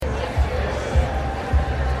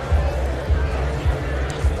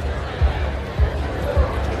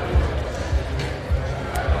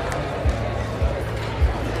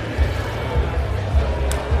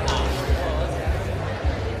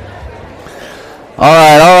All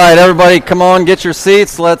right, everybody, come on, get your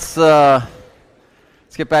seats. Let's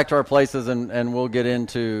get back to our places, and we'll get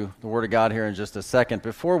into the Word of God here in just a second.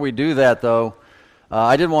 Before we do that, though,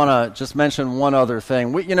 I did want to just mention one other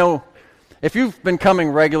thing. If you've been coming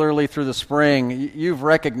regularly through the spring, you've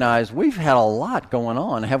recognized we've had a lot going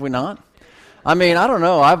on, have we not? I mean, I don't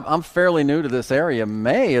know. I'm fairly new to this area.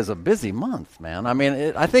 May is a busy month, man. I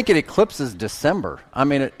mean, I think it eclipses December. I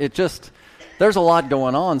mean, it just, there's a lot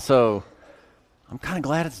going on, so I'm kind of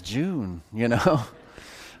glad it's June,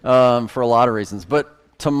 for a lot of reasons.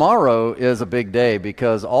 But tomorrow is a big day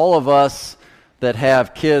because all of us that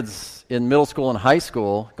have kids in middle school and high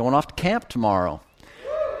school going off to camp tomorrow.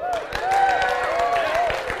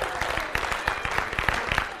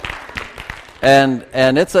 And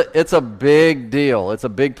it's a big deal. It's a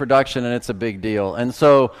big production, and it's a big deal. And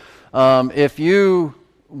so if you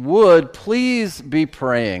would, please be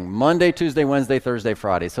praying Monday, Tuesday, Wednesday, Thursday,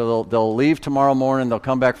 Friday. So they'll leave tomorrow morning. They'll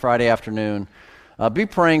come back Friday afternoon. Be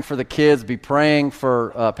praying for the kids. Be praying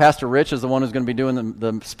for Pastor Rich is the one who's going to be doing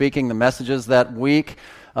the speaking, the messages that week.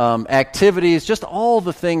 Activities, just all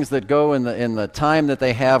the things that go in the time that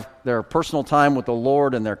they have, their personal time with the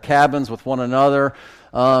Lord and their cabins with one another.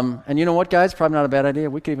 And you know what, guys? Probably not a bad idea.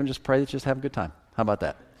 We could even just pray that just have a good time. How about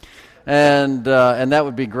that? And that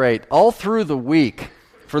would be great. All through the week,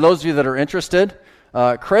 for those of you that are interested,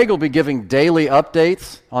 Craig will be giving daily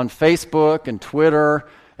updates on Facebook and Twitter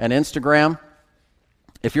and Instagram.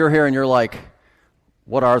 If you're here and you're like,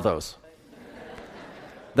 what are those?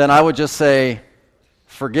 Then I would just say,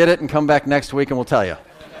 forget it and come back next week and we'll tell you.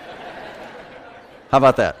 How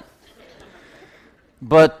about that?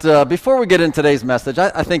 But before we get into today's message,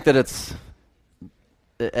 I think that it's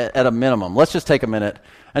at a minimum. Let's just take a minute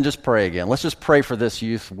and just pray again. Let's just pray for this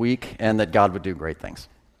youth week and that God would do great things.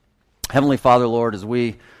 Heavenly Father, Lord, as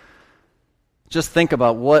we just think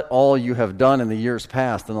about what all you have done in the years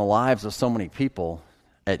past in the lives of so many people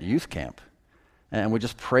at youth camp, and we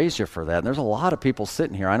just praise you for that. And there's a lot of people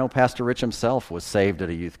sitting here. I know Pastor Rich himself was saved at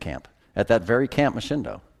a youth camp, at that very Camp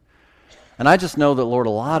Machindo. And I just know that, Lord,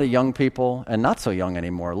 a lot of young people, and not so young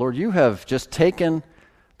anymore, Lord, you have just taken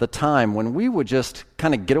the time when we would just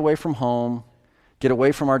kind of get away from home, get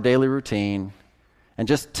away from our daily routine, and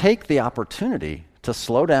just take the opportunity to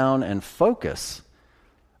slow down and focus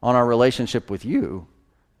on our relationship with you,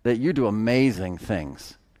 that you do amazing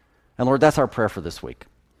things. And Lord, that's our prayer for this week.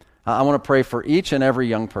 I want to pray for each and every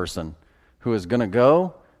young person who is going to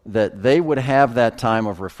go, that they would have that time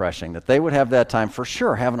of refreshing, that they would have that time for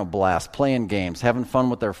sure having a blast, playing games, having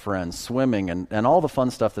fun with their friends, swimming, and all the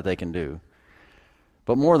fun stuff that they can do.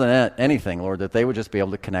 But more than anything, Lord, that they would just be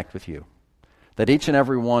able to connect with you, that each and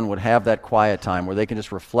every one would have that quiet time where they can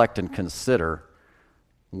just reflect and consider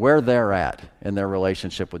where they're at in their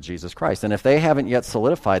relationship with Jesus Christ. And if they haven't yet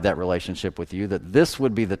solidified that relationship with you, that this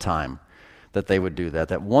would be the time that they would do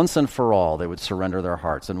that once and for all they would surrender their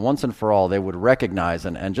hearts, and once and for all they would recognize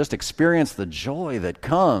and just experience the joy that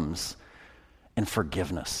comes in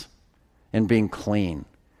forgiveness, in being clean,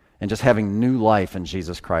 and just having new life in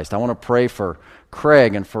Jesus Christ. I want to pray for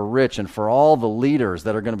Craig and for Rich and for all the leaders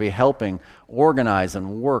that are going to be helping organize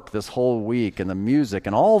and work this whole week, and the music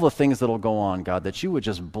and all the things that will go on, God, that you would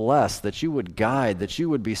just bless, that you would guide, that you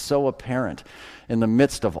would be so apparent in the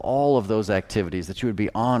midst of all of those activities, that you would be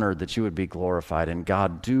honored, that you would be glorified. And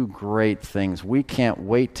God, do great things. We can't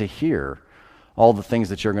wait to hear all the things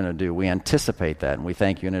that you're going to do. We anticipate that, and we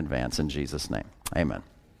thank you in advance in Jesus' name. Amen.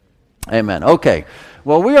 Amen. Okay.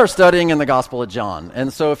 Well, we are studying in the Gospel of John.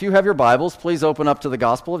 And so if you have your Bibles, please open up to the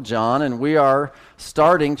Gospel of John, and we are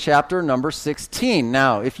starting chapter number 16.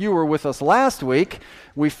 Now, if you were with us last week,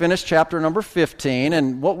 we finished chapter number 15,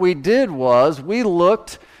 and what we did was we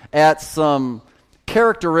looked at some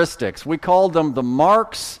characteristics. We called them the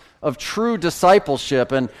marks of true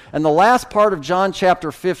discipleship. And the last part of John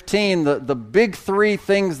chapter 15, the big three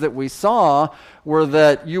things that we saw were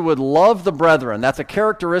that you would love the brethren. That's a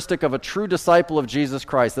characteristic of a true disciple of Jesus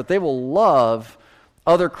Christ, that they will love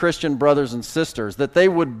other Christian brothers and sisters, that they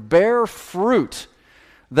would bear fruit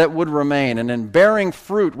that would remain. And in bearing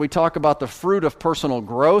fruit, we talk about the fruit of personal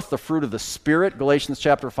growth, the fruit of the Spirit, Galatians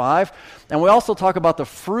chapter 5. And we also talk about the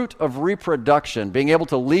fruit of reproduction, being able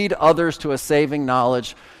to lead others to a saving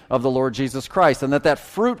knowledge of the Lord Jesus Christ, and that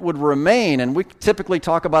fruit would remain. And we typically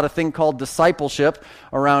talk about a thing called discipleship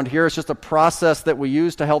around here. It's just a process that we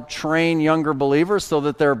use to help train younger believers so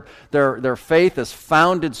that their faith is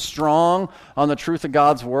founded strong on the truth of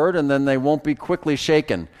God's Word, and then they won't be quickly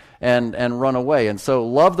shaken and run away. And so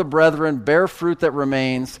love the brethren, bear fruit that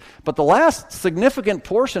remains. But the last significant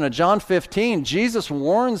portion of John 15, Jesus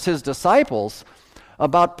warns his disciples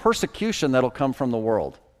about persecution that'll come from the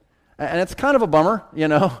world. And it's kind of a bummer,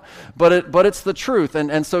 but it's the truth.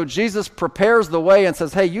 And so Jesus prepares the way and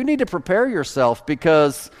says, hey, you need to prepare yourself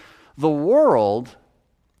because the world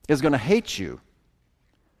is going to hate you.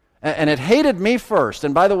 And it hated me first.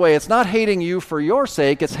 And by the way, it's not hating you for your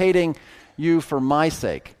sake, it's hating you for my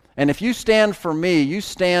sake. And if you stand for me, you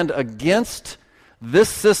stand against this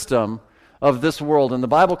system of this world. And the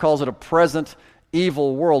Bible calls it a present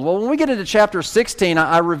evil world. Well, when we get into chapter 16,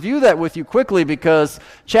 I review that with you quickly because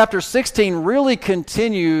chapter 16 really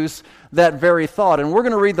continues that very thought. And we're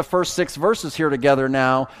going to read the first 6 verses here together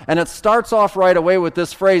now. And it starts off right away with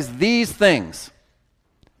this phrase, these things.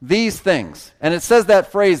 These things. And it says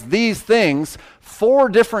that phrase, these things, 4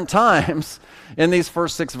 different times in these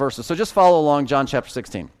first 6 verses. So just follow along, John chapter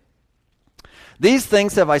 16. These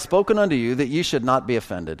things have I spoken unto you, that ye should not be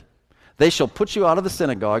offended. They shall put you out of the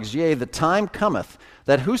synagogues. Yea, the time cometh,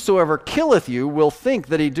 that whosoever killeth you will think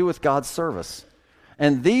that he doeth God's service.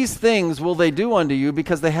 And these things will they do unto you,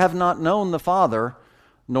 because they have not known the Father,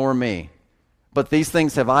 nor me. But these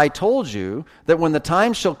things have I told you, that when the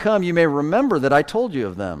time shall come, you may remember that I told you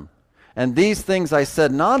of them. And these things I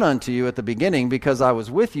said not unto you at the beginning, because I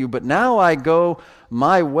was with you. But now I go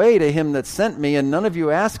my way to him that sent me, and none of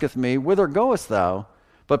you asketh me, whither goest thou?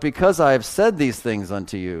 But because I have said these things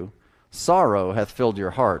unto you, sorrow hath filled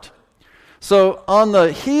your heart. So on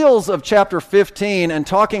the heels of chapter 15 and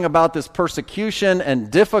talking about this persecution and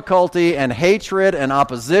difficulty and hatred and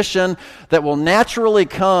opposition that will naturally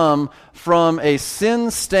come from a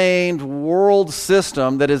sin-stained world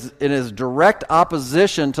system that is in direct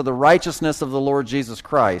opposition to the righteousness of the Lord Jesus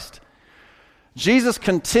Christ, Jesus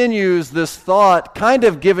continues this thought, kind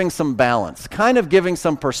of giving some balance, kind of giving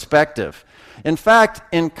some perspective. In fact,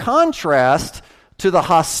 in contrast to the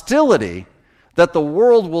hostility that the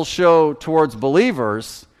world will show towards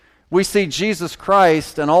believers, we see Jesus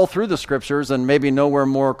Christ, and all through the Scriptures, and maybe nowhere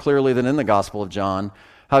more clearly than in the Gospel of John,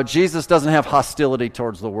 how Jesus doesn't have hostility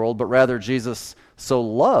towards the world, but rather Jesus so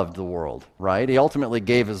loved the world, right? He ultimately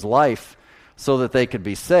gave his life so that they could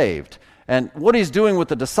be saved. And what he's doing with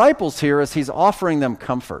the disciples here is he's offering them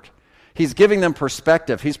comfort. He's giving them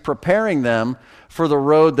perspective. He's preparing them for the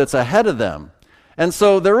road that's ahead of them. And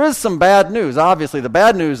so there is some bad news. Obviously, the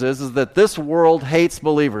bad news is that this world hates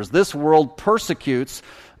believers. This world persecutes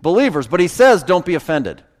believers. But he says, don't be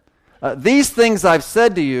offended. These things I've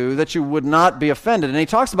said to you that you would not be offended. And he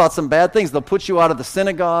talks about some bad things. They'll put you out of the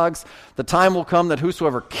synagogues. The time will come that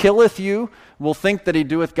whosoever killeth you will think that he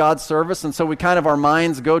doeth God's service. And so our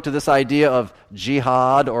minds go to this idea of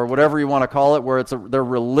jihad, or whatever you want to call it, where they're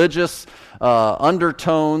religious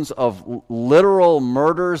undertones of literal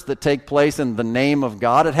murders that take place in the name of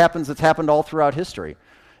God. It's happened all throughout history.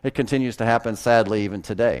 It continues to happen, sadly, even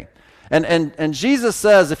today. And Jesus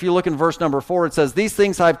says, if you look in verse number 4, it says, these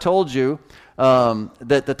things I've told you,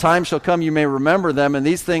 that the time shall come you may remember them, and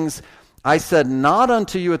these things I said not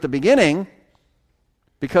unto you at the beginning,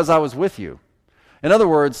 because I was with you. In other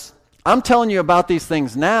words, I'm telling you about these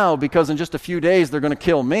things now because in just a few days they're going to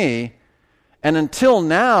kill me, and until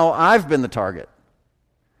now I've been the target.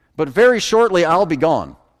 But very shortly I'll be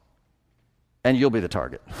gone, and you'll be the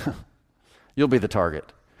target. You'll be the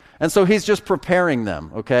target. And so he's just preparing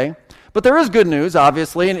them, okay? But there is good news,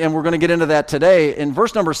 obviously, and we're going to get into that today. In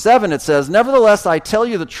verse number 7, it says, nevertheless, I tell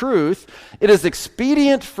you the truth, it is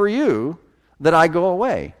expedient for you that I go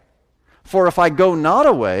away. For if I go not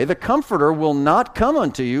away, the Comforter will not come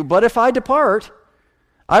unto you, but if I depart,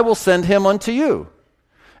 I will send him unto you.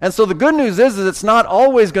 And so the good news is it's not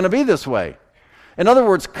always going to be this way. In other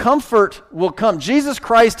words, comfort will come. Jesus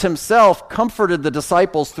Christ himself comforted the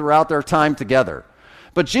disciples throughout their time together.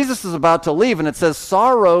 But Jesus is about to leave, and it says,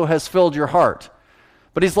 sorrow has filled your heart.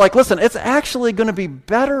 But he's like, listen, it's actually going to be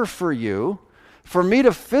better for you for me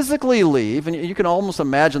to physically leave. And you can almost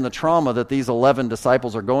imagine the trauma that these 11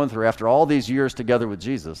 disciples are going through after all these years together with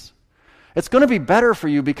Jesus. It's going to be better for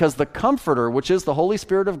you because the Comforter, which is the Holy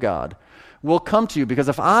Spirit of God, will come to you. Because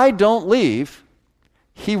if I don't leave,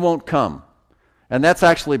 he won't come. And that's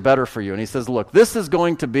actually better for you. And he says, look, this is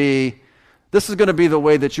going to be the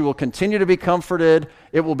way that you will continue to be comforted.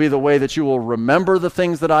 It will be the way that you will remember the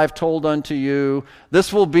things that I've told unto you.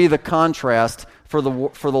 This will be the contrast for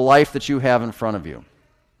the life that you have in front of you.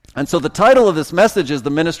 And so the title of this message is the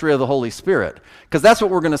ministry of the Holy Spirit, because that's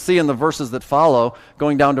what we're going to see in the verses that follow,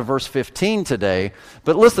 going down to verse 15 today.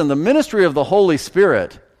 But listen, the ministry of the Holy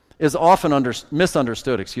Spirit is often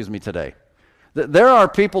misunderstood today. There are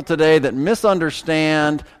people today that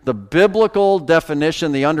misunderstand the biblical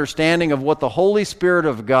definition, the understanding of what the Holy Spirit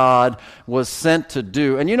of God was sent to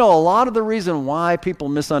do. And a lot of the reason why people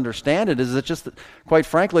misunderstand it is that just, quite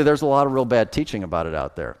frankly, there's a lot of real bad teaching about it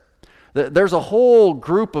out there. There's a whole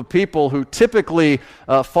group of people who typically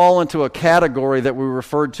fall into a category that we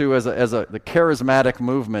referred to as the charismatic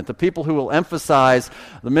movement. The people who will emphasize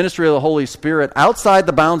the ministry of the Holy Spirit outside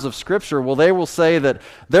the bounds of Scripture. Well, they will say that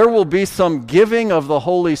there will be some giving of the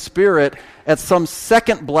Holy Spirit at some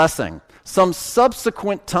second blessing, some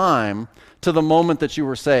subsequent time to the moment that you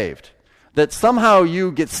were saved. That somehow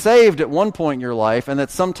you get saved at one point in your life, and that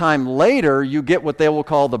sometime later you get what they will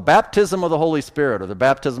call the baptism of the Holy Spirit or the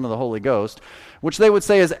baptism of the Holy Ghost, which they would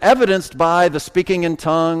say is evidenced by the speaking in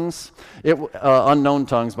tongues, unknown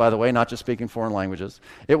tongues, by the way, not just speaking foreign languages.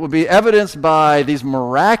 It would be evidenced by these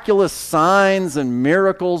miraculous signs and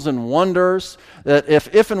miracles and wonders, that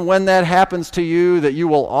if and when that happens to you, that you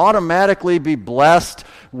will automatically be blessed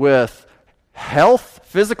with health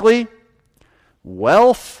physically,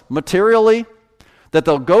 wealth materially, that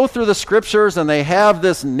they'll go through the Scriptures and they have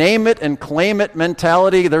this name it and claim it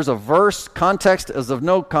mentality. There's a verse, context is of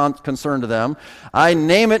no concern to them. I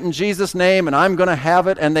name it in Jesus' name and I'm going to have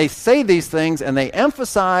it. And they say these things and they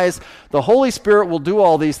emphasize the Holy Spirit will do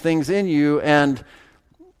all these things in you. And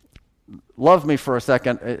love me for a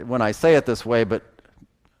second when I say it this way, but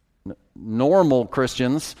normal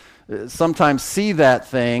Christians sometimes see that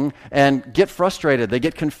thing and get frustrated. They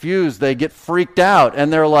get confused. They get freaked out.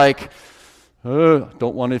 And they're like,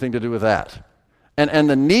 don't want anything to do with that. And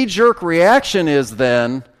the knee-jerk reaction is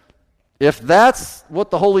then, if that's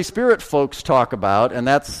what the Holy Spirit folks talk about, and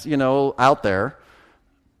that's, out there,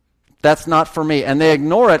 that's not for me. And they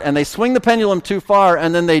ignore it, and they swing the pendulum too far,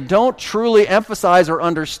 and then they don't truly emphasize or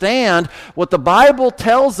understand what the Bible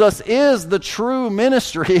tells us is the true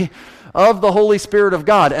ministry of the Holy Spirit of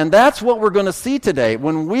God. And that's what we're going to see today.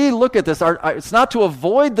 When we look at this, it's not to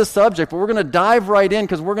avoid the subject, but we're going to dive right in,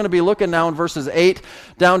 because we're going to be looking now in verses 8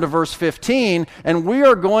 down to verse 15, and we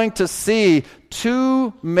are going to see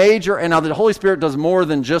two major, and now the Holy Spirit does more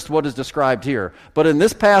than just what is described here, but in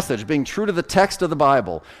this passage, being true to the text of the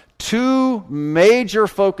Bible, two major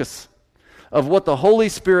focus of what the Holy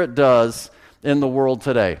Spirit does in the world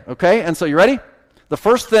today. Okay? And so you ready? The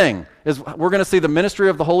first thing is we're going to see the ministry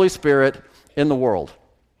of the Holy Spirit in the world.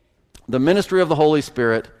 The ministry of the Holy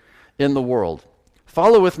Spirit in the world.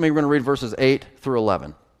 Follow with me. We're going to read verses 8 through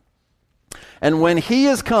 11. And when he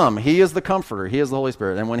is come, he is the Comforter, he is the Holy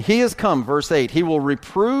Spirit. And when he is come, verse 8, he will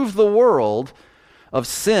reprove the world of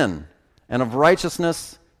sin and of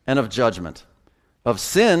righteousness and of judgment. Of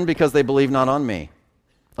sin, because they believe not on me.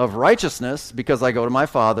 Of righteousness, because I go to my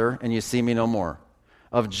Father and you see me no more.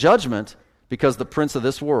 Of judgment, because the prince of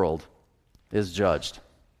this world is judged.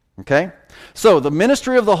 Okay? So the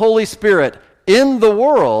ministry of the Holy Spirit in the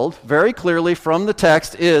world, very clearly from the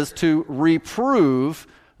text, is to reprove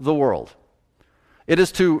the world. It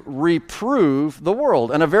is to reprove the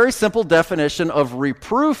world. And a very simple definition of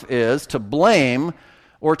reproof is to blame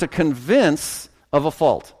or to convince of a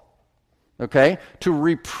fault. Okay? To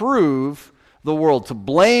reprove the world, to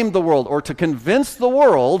blame the world, or to convince the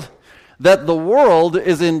world that the world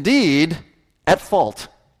is indeed at fault.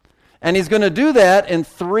 And he's going to do that in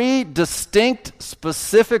three distinct,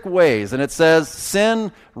 specific ways. And it says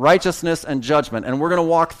sin, righteousness, and judgment. And we're going to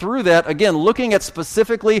walk through that, again, looking at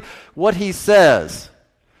specifically what he says.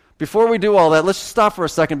 Before we do all that, let's stop for a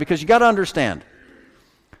second, because you got to understand,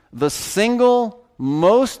 the single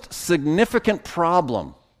most significant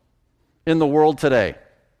problem in the world today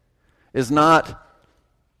is not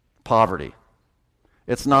poverty.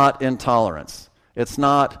 It's not intolerance. It's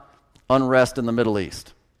not unrest in the Middle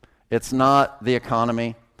East. It's not the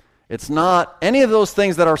economy. It's not any of those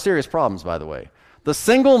things that are serious problems, by the way. The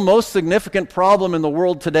single most significant problem in the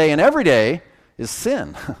world today and every day is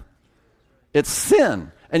sin. It's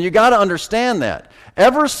sin. And you got to understand that.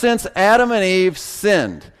 Ever since Adam and Eve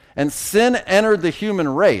sinned, and sin entered the human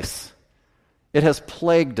race, it has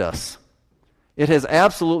plagued us. It has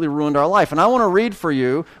absolutely ruined our life. And I want to read for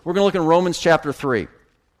you, we're going to look in Romans chapter 3.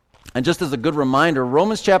 And just as a good reminder,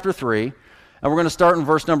 Romans chapter 3, and we're going to start in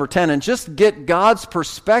verse number 10, and just get God's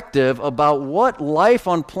perspective about what life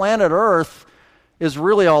on planet Earth is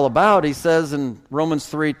really all about. He says in Romans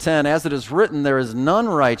 3:10, as it is written, there is none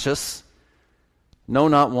righteous, no,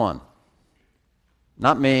 not one.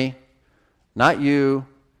 Not me, not you,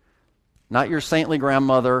 not your saintly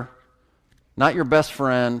grandmother, not your best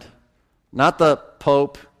friend, not the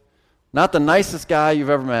Pope, not the nicest guy you've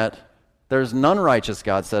ever met. There's none righteous,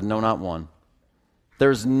 God said, no, not one.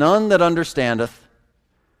 There's none that understandeth.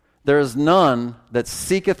 There is none that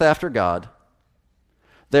seeketh after God.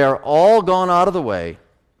 They are all gone out of the way.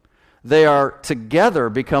 They are together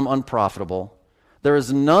become unprofitable. There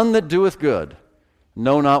is none that doeth good,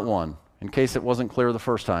 no, not one, in case it wasn't clear the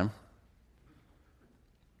first time.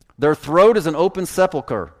 Their throat is an open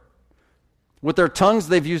sepulchre. With their tongues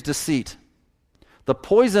they've used deceit. The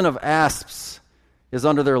poison of asps is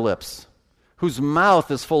under their lips, whose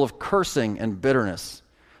mouth is full of cursing and bitterness.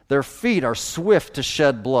 Their feet are swift to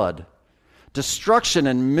shed blood. Destruction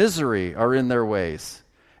and misery are in their ways,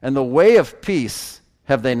 and the way of peace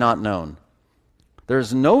have they not known. There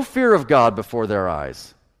is no fear of God before their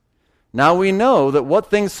eyes. Now we know that what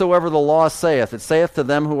things soever the law saith, it saith to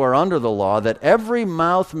them who are under the law, that every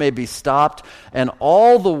mouth may be stopped, and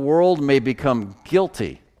all the world may become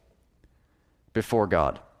guilty before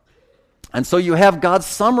God. And so you have God's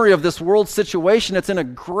summary of this world situation. It's in a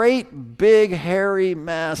great, big, hairy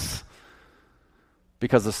mess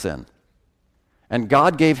because of sin. And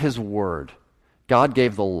God gave His word. God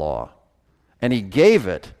gave the law. And He gave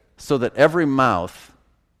it so that every mouth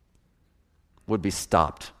would be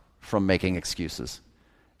stopped from making excuses.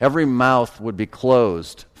 Every mouth would be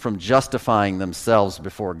closed from justifying themselves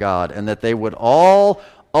before God, and that they would all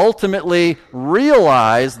ultimately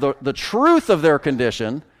realize the truth of their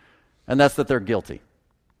condition, and that's that they're guilty.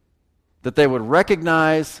 That they would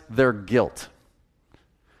recognize their guilt.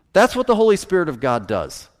 That's what the Holy Spirit of God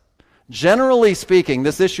does. Generally speaking,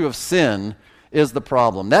 this issue of sin is the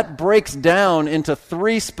problem. That breaks down into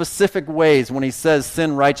three specific ways when he says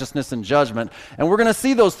sin, righteousness, and judgment. And we're going to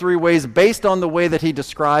see those three ways based on the way that he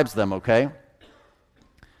describes them, okay?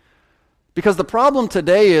 Because the problem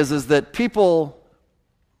today is that people,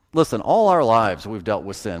 listen, all our lives we've dealt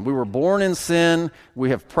with sin. We were born in sin.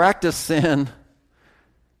 We have practiced sin.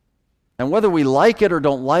 And whether we like it or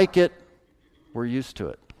don't like it, we're used to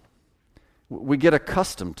it. We get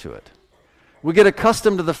accustomed to it. We get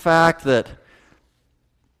accustomed to the fact that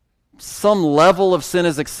some level of sin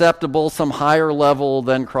is acceptable, some higher level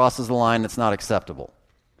then crosses the line that's not acceptable.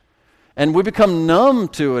 And we become numb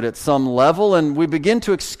to it at some level, and we begin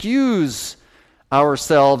to excuse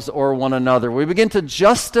ourselves or one another. We begin to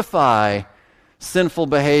justify sinful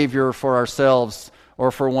behavior for ourselves or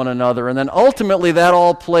for one another. And then ultimately that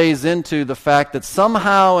all plays into the fact that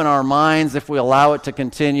somehow in our minds, if we allow it to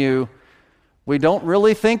continue, we don't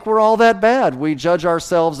really think we're all that bad. We judge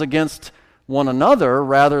ourselves against one another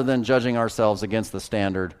rather than judging ourselves against the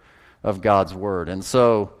standard of God's word. And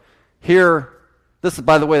so here, this is,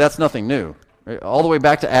 by the way, that's nothing new. All the way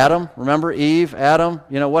back to Adam. Remember Eve, Adam?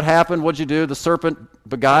 You know, what happened? What'd you do? The serpent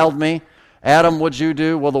beguiled me. Adam, what'd you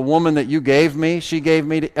do? Well, the woman that you gave me, she gave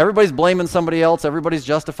me. Everybody's blaming somebody else. Everybody's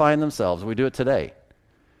justifying themselves. We do it today.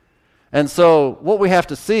 And so what we have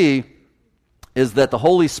to see is that the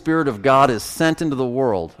Holy Spirit of God is sent into the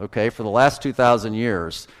world, okay, for the last 2,000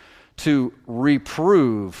 years to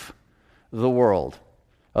reprove the world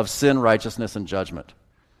of sin, righteousness, and judgment,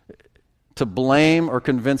 to blame or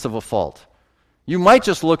convince of a fault. You might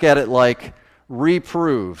just look at it like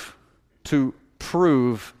reprove, to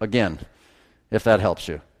prove again, if that helps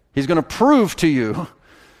you. He's going to prove to you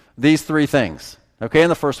these three things, okay, and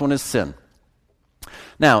the first one is sin.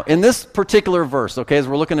 Now, in this particular verse, okay, as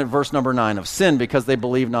we're looking at verse number 9 of sin because they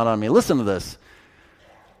believe not on me, listen to this.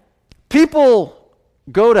 People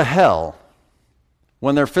go to hell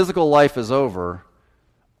when their physical life is over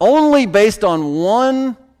only based on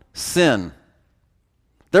one sin.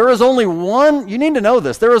 There is only one, you need to know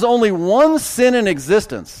this, there is only one sin in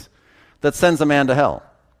existence that sends a man to hell.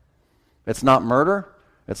 It's not murder,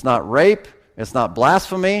 it's not rape, it's not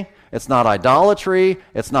blasphemy, it's not idolatry,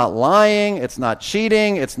 it's not lying, it's not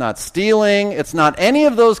cheating, it's not stealing, it's not any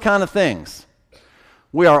of those kind of things.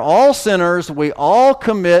 We are all sinners, we all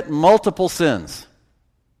commit multiple sins.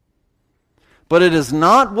 But it is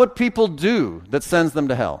not what people do that sends them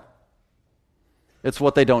to hell. It's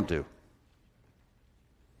what they don't do.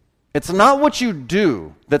 It's not what you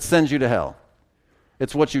do that sends you to hell.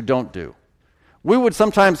 It's what you don't do. We would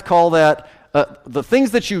sometimes call that, the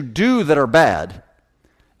things that you do that are bad,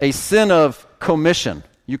 a sin of commission.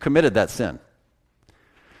 You committed that sin.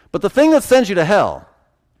 But the thing that sends you to hell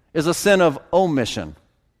is a sin of omission.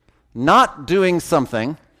 Not doing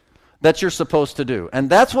something that you're supposed to do. And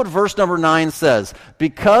that's what verse number 9 says.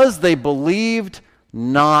 Because they believed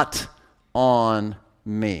not on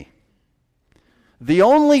me. The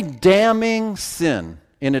only damning sin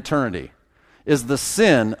in eternity is the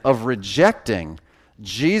sin of rejecting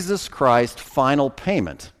Jesus Christ's final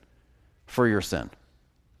payment for your sin.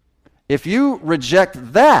 If you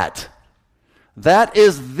reject that, that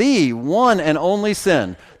is the one and only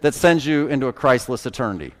sin that sends you into a Christless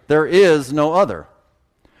eternity. There is no other.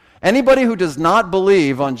 Anybody who does not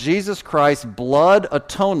believe on Jesus Christ's blood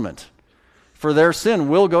atonement for their sin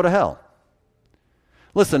will go to hell.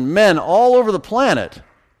 Listen, men all over the planet,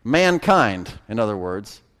 mankind, in other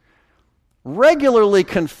words, regularly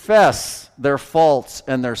confess their faults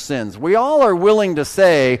and their sins. We all are willing to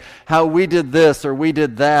say how we did this or we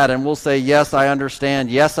did that, and we'll say, yes, I understand,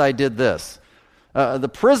 yes, I did this. The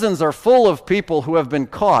prisons are full of people who have been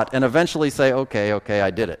caught and eventually say, okay, I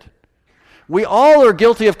did it. We all are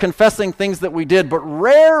guilty of confessing things that we did, but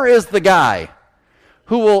rare is the guy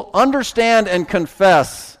who will understand and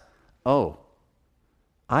confess, oh,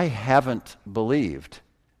 I haven't believed,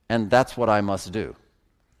 and that's what I must do.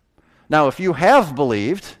 Now, if you have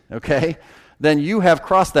believed, okay, then you have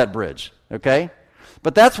crossed that bridge, okay?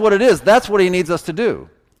 But that's what it is. That's what he needs us to do.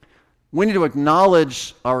 We need to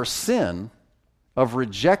acknowledge our sin of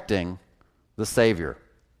rejecting the Savior.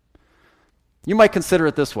 You might consider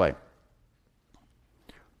it this way.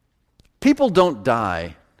 People don't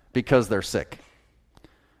die because they're sick.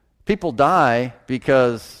 People die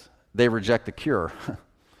because they reject the cure.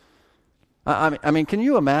 I mean, can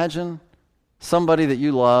you imagine somebody that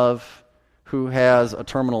you love who has a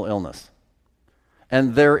terminal illness,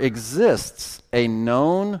 and there exists a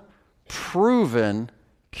known, proven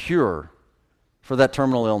cure for that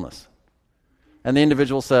terminal illness, and the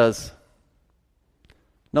individual says,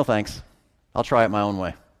 no thanks, I'll try it my own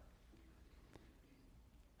way?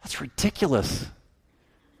 That's ridiculous.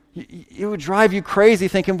 It would drive you crazy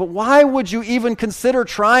thinking, but why would you even consider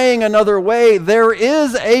trying another way? There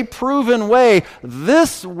is a proven way.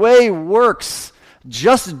 This way works.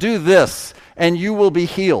 Just do this, and you will be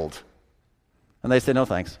healed. And they say, no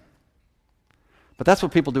thanks. But that's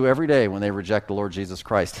what people do every day when they reject the Lord Jesus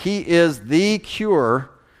Christ. He is the cure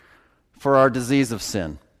for our disease of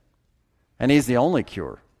sin. And he's the only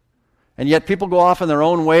cure. And yet people go off in their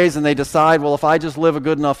own ways and they decide, well, if I just live a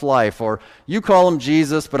good enough life, or you call him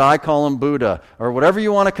Jesus, but I call him Buddha, or whatever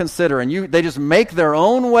you want to consider, and they just make their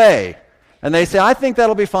own way, and they say, I think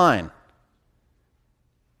that'll be fine.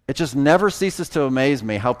 It just never ceases to amaze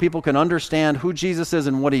me how people can understand who Jesus is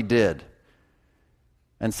and what he did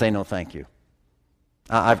and say, no, thank you.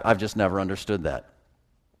 I've just never understood that.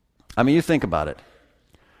 I mean, you think about it.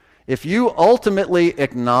 If you ultimately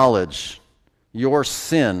acknowledge your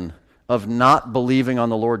sin of not believing on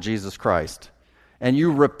the Lord Jesus Christ, and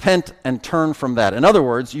you repent and turn from that. In other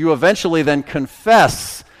words, you eventually then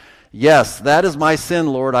confess, yes, that is my sin,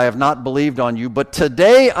 Lord, I have not believed on you, but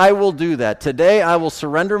today I will do that. Today I will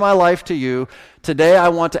surrender my life to you. Today I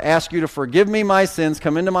want to ask you to forgive me my sins,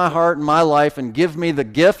 come into my heart and my life, and give me the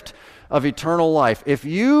gift of eternal life. If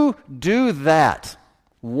you do that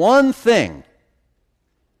one thing,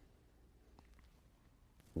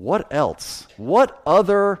 what else? What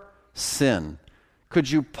other sin could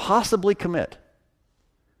you possibly commit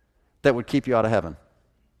that would keep you out of heaven?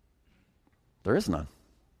 There is none.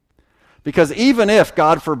 Because even if,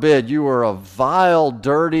 God forbid, you were a vile,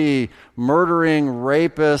 dirty, murdering,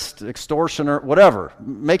 rapist, extortioner, whatever,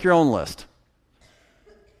 make your own list.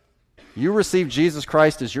 You receive Jesus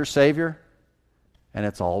Christ as your Savior, and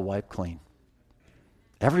it's all wiped clean.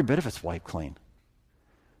 Every bit of it's wiped clean.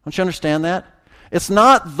 Don't you understand that? It's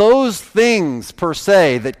not those things per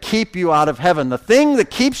se that keep you out of heaven. The thing that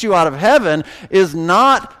keeps you out of heaven is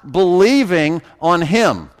not believing on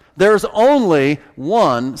him. There's only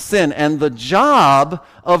one sin, and the job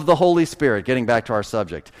of the Holy Spirit, getting back to our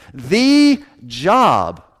subject, the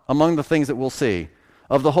job, among the things that we'll see,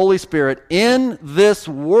 of the Holy Spirit in this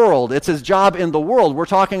world, it's his job in the world. We're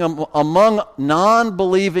talking among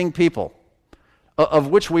non-believing people, of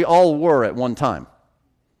which we all were at one time,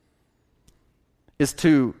 is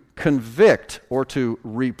to convict or to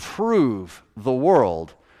reprove the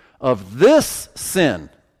world of this sin,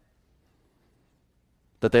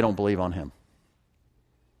 that they don't believe on him.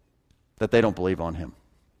 That they don't believe on him.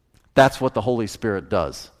 That's what the Holy Spirit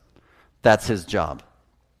does. That's his job.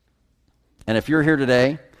 And if you're here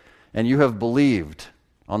today and you have believed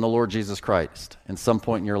on the Lord Jesus Christ in some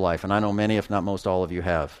point in your life, and I know many, if not most all of you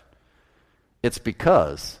have, it's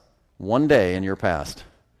because one day in your past,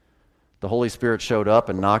 the Holy Spirit showed up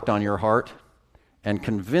and knocked on your heart and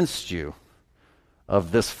convinced you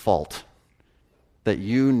of this fault, that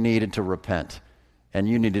you needed to repent and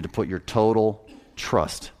you needed to put your total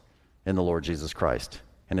trust in the Lord Jesus Christ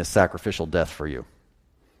and his sacrificial death for you.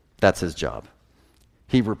 That's his job.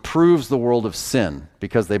 He reproves the world of sin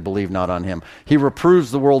because they believe not on him. He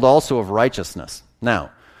reproves the world also of righteousness.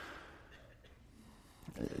 Now,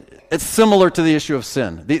 it's similar to the issue of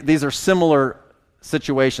sin. These are similar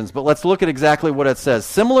situations, but let's look at exactly what it says.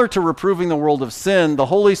 Similar to reproving the world of sin, the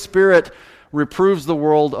Holy Spirit reproves the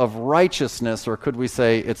world of righteousness, or could we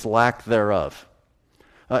say its lack thereof.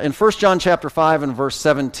 In 1 John chapter 5 and verse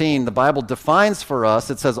 17, the Bible defines for us,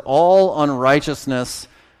 it says, all unrighteousness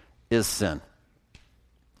is sin.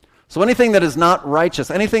 So anything that is not righteous,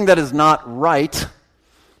 anything that is not right,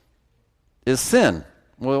 is sin.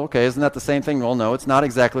 Well, okay, isn't that the same thing? Well, no, it's not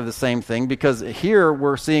exactly the same thing, because here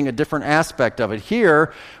we're seeing a different aspect of it.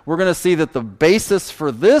 Here, we're going to see that the basis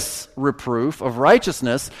for this reproof of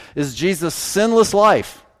righteousness is Jesus' sinless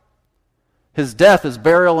life, his death, his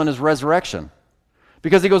burial, and his resurrection.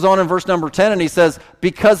 Because he goes on in verse number 10 and he says,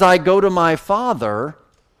 because I go to my Father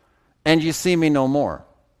and you see me no more.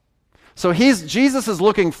 So Jesus is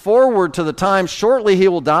looking forward to the time shortly he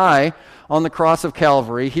will die on the cross of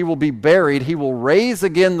Calvary. He will be buried. He will raise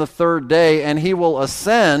again the third day, and he will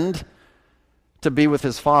ascend to be with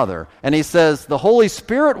his Father. And he says, the Holy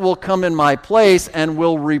Spirit will come in my place and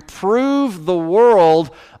will reprove the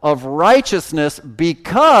world of righteousness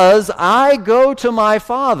because I go to my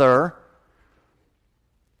Father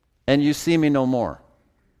and you see me no more.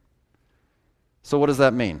 So what does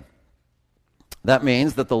that mean? That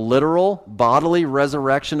means that the literal bodily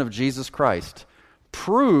resurrection of Jesus Christ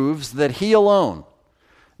proves that he alone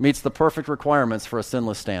meets the perfect requirements for a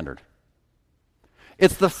sinless standard.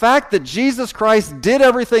 It's the fact that Jesus Christ did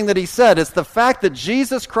everything that he said. It's the fact that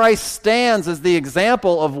Jesus Christ stands as the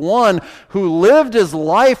example of one who lived his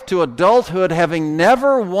life to adulthood having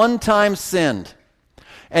never one time sinned,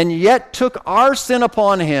 and yet took our sin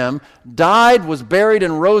upon him, died, was buried,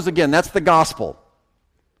 and rose again. That's the gospel.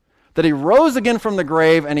 That he rose again from the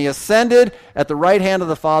grave and he ascended at the right hand of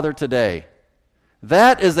the Father today.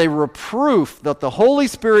 That is a reproof that the Holy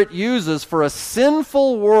Spirit uses for a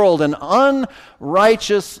sinful world, an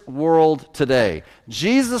unrighteous world today.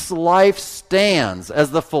 Jesus' life stands as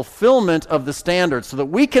the fulfillment of the standard so that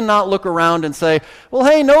we cannot look around and say, well,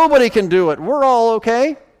 hey, nobody can do it. We're all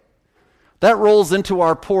okay. That rolls into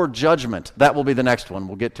our poor judgment. That will be the next one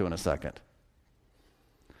we'll get to in a second.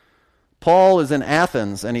 Paul is in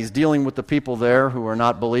Athens, and he's dealing with the people there who are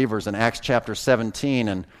not believers in Acts chapter 17.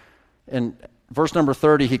 And in verse number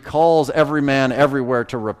 30, he calls every man everywhere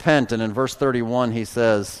to repent. And in verse 31, he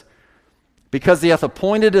says, because he hath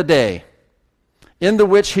appointed a day in the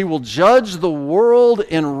which he will judge the world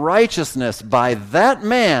in righteousness by that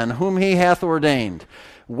man whom he hath ordained,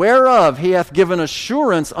 whereof he hath given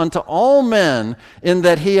assurance unto all men, in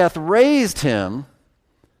that he hath raised him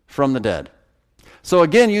from the dead. So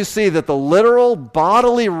again, you see that the literal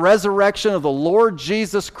bodily resurrection of the Lord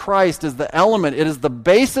Jesus Christ is the element. It is the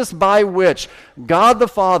basis by which God the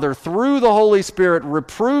Father, through the Holy Spirit,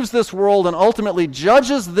 reproves this world and ultimately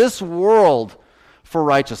judges this world for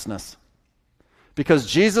righteousness. Because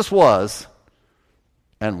Jesus was,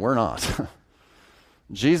 and we're not.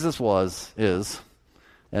 Jesus was, is,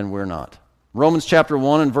 and we're not. Romans chapter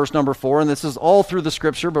 1 and verse number 4, and this is all through the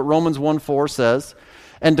Scripture, but Romans 1:4 says,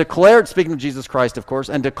 and declared, speaking of Jesus Christ, of course,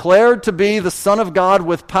 and declared to be the Son of God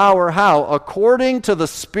with power, how? According to the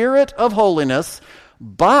Spirit of holiness,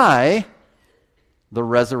 by the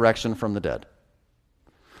resurrection from the dead.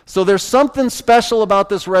 So there's something special about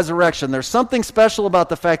this resurrection. There's something special about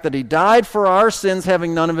the fact that he died for our sins,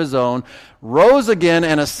 having none of his own, rose again,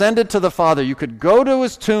 and ascended to the Father. You could go to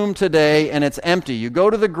his tomb today, and it's empty. You go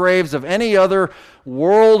to the graves of any other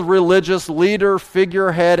world religious leader,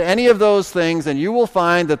 figurehead, any of those things, and you will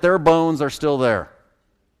find that their bones are still there.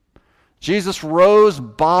 Jesus rose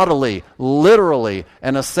bodily, literally,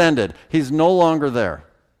 and ascended. He's no longer there.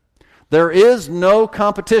 There is no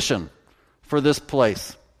competition for this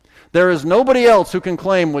place. There is nobody else who can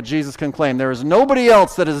claim what Jesus can claim. There is nobody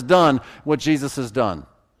else that has done what Jesus has done.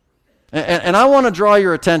 And I want to draw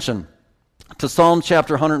your attention to Psalm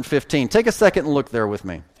chapter 115. Take a second and look there with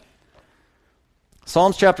me.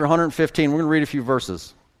 Psalms chapter 115, we're going to read a few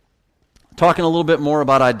verses. Talking a little bit more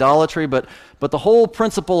about idolatry, but the whole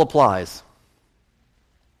principle applies.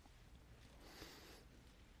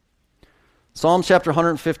 Psalm chapter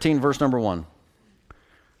 115, verse number 1.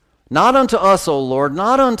 Not unto us, O Lord,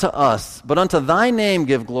 not unto us, but unto thy name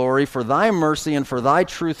give glory, for thy mercy and for thy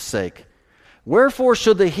truth's sake. Wherefore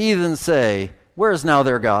should the heathen say, where is now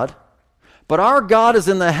their God? But our God is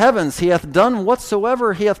in the heavens, he hath done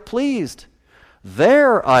whatsoever he hath pleased.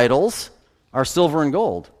 Their idols are silver and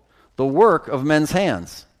gold, the work of men's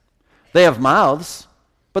hands. They have mouths,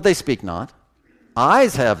 but they speak not.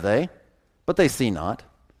 Eyes have they, but they see not.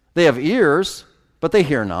 They have ears, but they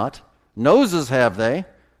hear not. Noses have they,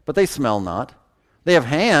 but they smell not. They have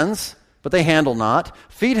hands, but they handle not.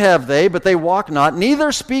 Feet have they, but they walk not.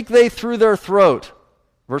 Neither speak they through their throat.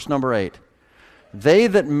 Verse number 8. They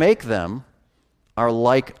that make them are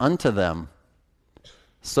like unto them.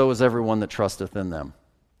 So is everyone that trusteth in them.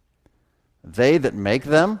 They that make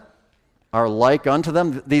them are like unto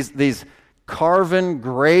them. These carven,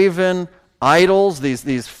 graven idols,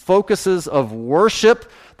 these focuses of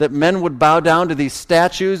worship, that men would bow down to these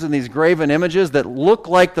statues and these graven images that look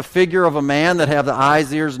like the figure of a man, that have the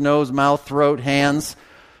eyes, ears, nose, mouth, throat, hands,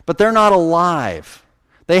 but they're not alive.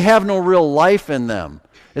 They have no real life in them.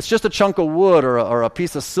 It's just a chunk of wood or a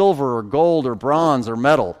piece of silver or gold or bronze or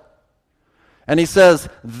metal. And he says,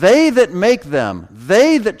 they that make them,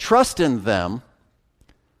 they that trust in them,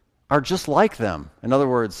 are just like them. In other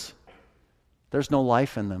words, there's no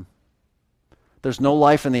life in them. There's no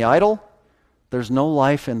life in the idol. There's no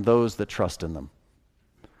life in those that trust in them.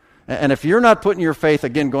 And if you're not putting your faith,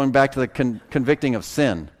 again, going back to the convicting of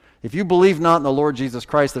sin, if you believe not in the Lord Jesus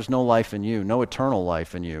Christ, there's no life in you, no eternal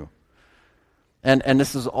life in you. And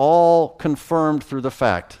this is all confirmed through the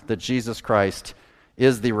fact that Jesus Christ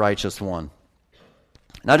is the righteous one.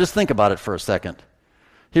 Now just think about it for a second.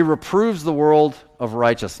 He reproves the world of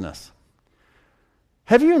righteousness.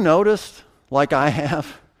 Have you noticed, like I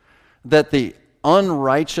have, that the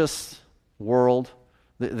unrighteous world,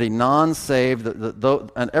 the non-saved,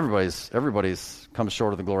 and everybody's comes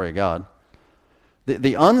short of the glory of God,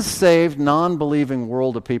 the unsaved, non-believing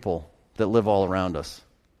world of people that live all around us,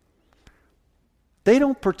 they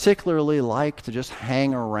don't particularly like to just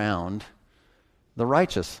hang around the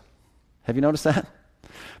righteous. Have you noticed that?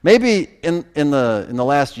 Maybe in the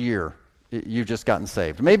last year you've just gotten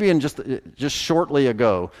saved. Maybe in just shortly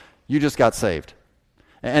ago you just got saved.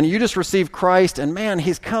 And you just received Christ, and man,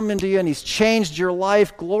 He's come into you and He's changed your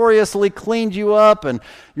life, gloriously cleaned you up, and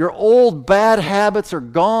your old bad habits are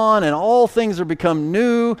gone, and all things are become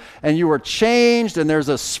new, and you are changed, and there's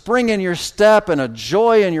a spring in your step and a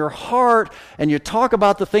joy in your heart, and you talk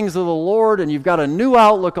about the things of the Lord, and you've got a new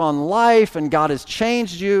outlook on life, and God has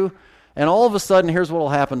changed you, and all of a sudden, here's what will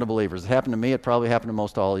happen to believers. It happened to me, it probably happened to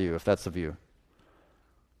most all of you, if that's of you.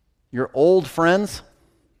 Your old friends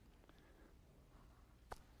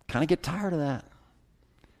kind of get tired of that.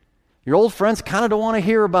 Your old friends kind of don't want to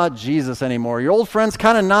hear about Jesus anymore. Your old friends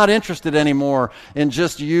kind of not interested anymore in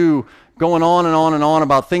just you going on and on and on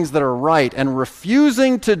about things that are right and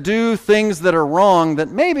refusing to do things that are wrong that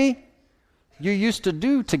maybe you used to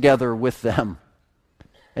do together with them.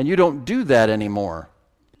 And you don't do that anymore.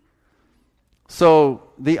 So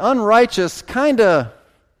the unrighteous kind of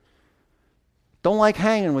don't like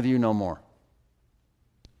hanging with you no more.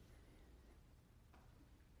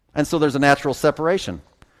 And so there's a natural separation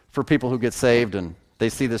for people who get saved and they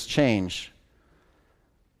see this change.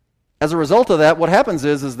 As a result of that, what happens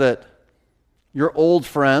is that your old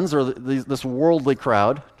friends or this worldly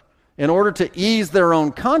crowd, in order to ease their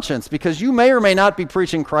own conscience, because you may or may not be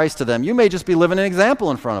preaching Christ to them, you may just be living an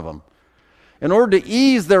example in front of them. In order to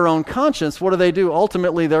ease their own conscience, what do?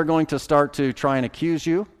 Ultimately, they're going to start to try and accuse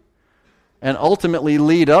you and ultimately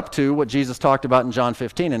lead up to what Jesus talked about in John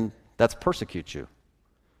 15, and that's persecute you.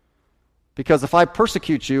 Because if I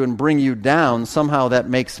persecute you and bring you down, somehow that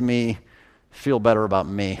makes me feel better about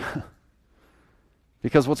me.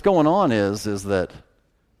 Because what's going on is that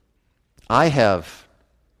I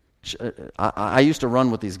used to run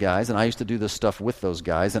with these guys, and I used to do this stuff with those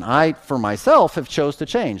guys, and I, for myself, have chose to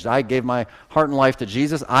change. I gave my heart and life to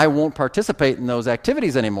Jesus. I won't participate in those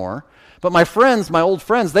activities anymore. But my friends, my old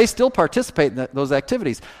friends, they still participate in those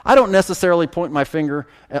activities. I don't necessarily point my finger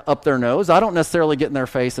up their nose. I don't necessarily get in their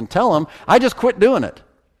face and tell them. I just quit doing it.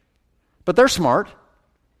 But they're smart,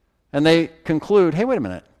 and they conclude, hey, wait a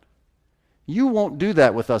minute. You won't do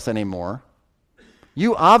that with us anymore.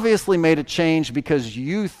 You obviously made a change because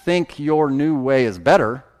you think your new way is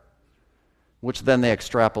better, which then they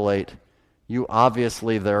extrapolate. You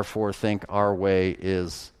obviously, therefore, think our way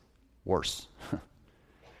is worse.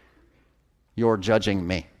 You're judging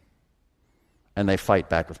me. And they fight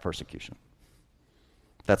back with persecution.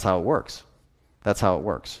 That's how it works. That's how it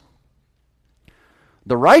works.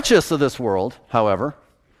 The righteous of this world, however,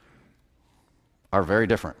 are very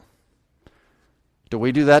different. Do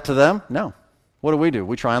we do that to them? No. What do?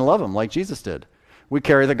 We try and love them like Jesus did. We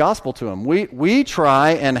carry the gospel to them. We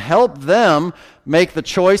try and help them make the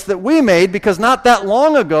choice that we made, because not that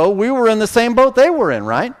long ago we were in the same boat they were in,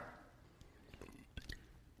 right?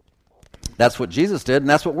 That's what Jesus did, and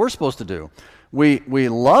that's what we're supposed to do. We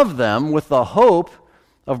love them with the hope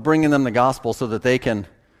of bringing them the gospel so that they can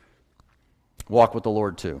walk with the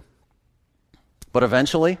Lord too. But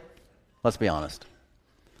eventually, let's be honest.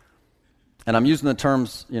 And I'm using the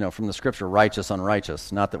terms, from the scripture, righteous,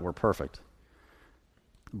 unrighteous, not that we're perfect.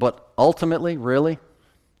 But ultimately, really,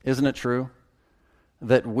 isn't it true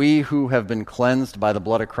that we who have been cleansed by the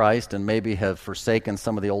blood of Christ and maybe have forsaken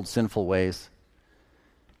some of the old sinful ways,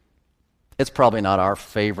 it's probably not our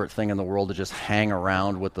favorite thing in the world to just hang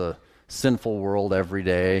around with the sinful world every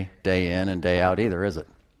day, day in and day out either, is it?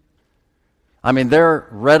 I mean, they're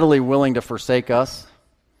readily willing to forsake us.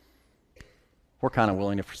 We're kind of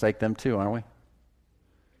willing to forsake them too, aren't we?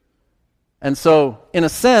 And so, in a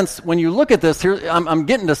sense, when you look at this, here I'm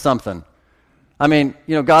getting to something. I mean,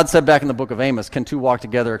 God said back in the book of Amos, can two walk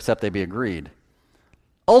together except they be agreed?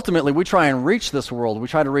 Ultimately, we try and reach this world. We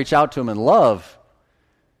try to reach out to them in love.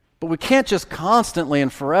 But we can't just constantly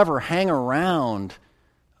and forever hang around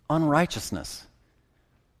unrighteousness.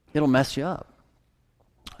 It'll mess you up.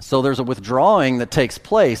 So there's a withdrawing that takes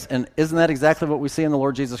place. And isn't that exactly what we see in the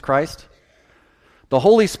Lord Jesus Christ? The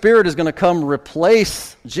Holy Spirit is going to come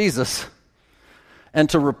replace Jesus and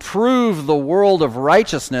to reprove the world of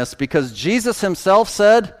righteousness, because Jesus himself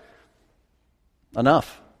said,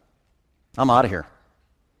 enough. I'm out of here.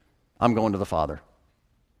 I'm going to the Father.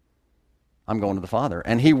 I'm going to the Father.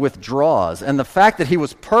 And he withdraws. And the fact that he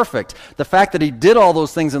was perfect, the fact that he did all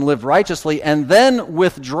those things and lived righteously and then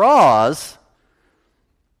withdraws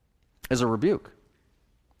is a rebuke.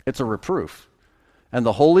 It's a reproof. And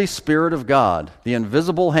the Holy Spirit of God, the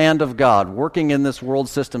invisible hand of God working in this world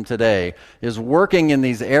system today, is working in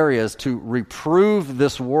these areas to reprove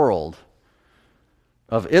this world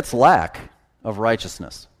of its lack of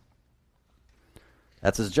righteousness.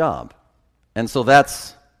 That's his job. And so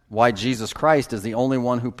that's why Jesus Christ is the only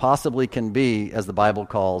one who possibly can be, as the Bible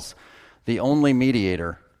calls, the only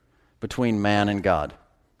mediator between man and God,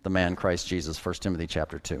 the man Christ Jesus, 1 Timothy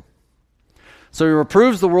chapter 2. So he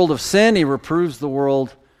reproves the world of sin, he reproves the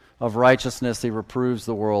world of righteousness, he reproves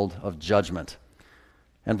the world of judgment.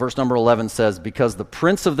 And verse number 11 says, because the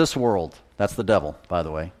prince of this world, that's the devil, by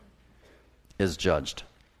the way, is judged.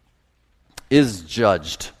 Is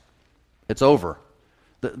judged. It's over.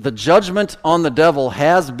 The judgment on the devil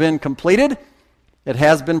has been completed. It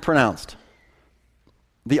has been pronounced.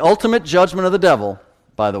 The ultimate judgment of the devil,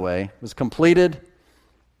 by the way, was completed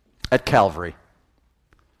at Calvary.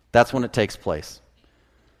 That's when it takes place.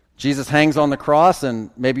 Jesus hangs on the cross,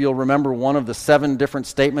 and maybe you'll remember one of the 7 different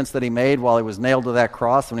statements that he made while he was nailed to that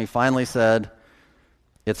cross when he finally said,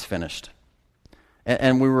 it's finished.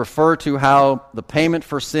 And we refer to how the payment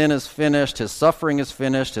for sin is finished, his suffering is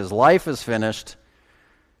finished, his life is finished,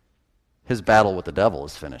 his battle with the devil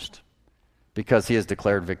is finished, because he is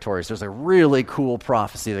declared victorious. There's a really cool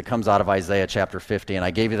prophecy that comes out of Isaiah chapter 50, and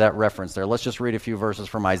I gave you that reference there. Let's just read a few verses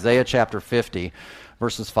from Isaiah chapter 50,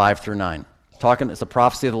 verses 5 through 9. It's a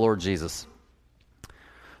prophecy of the Lord Jesus.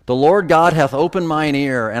 The Lord God hath opened mine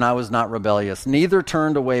ear, and I was not rebellious, neither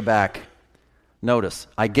turned away back. Notice,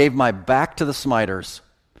 I gave my back to the smiters,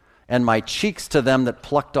 and my cheeks to them that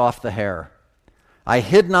plucked off the hair. I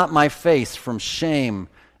hid not my face from shame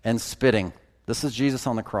and spitting. This is Jesus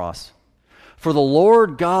on the cross. For the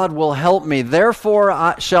Lord God will help me,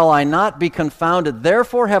 therefore shall I not be confounded.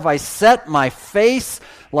 Therefore have I set my face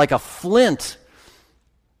like a flint,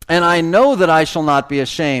 and I know that I shall not be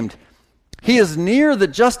ashamed. He is near that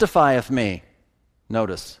justifieth me.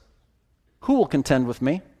 Notice, who will contend with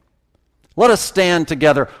me? Let us stand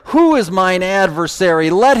together. Who is mine adversary?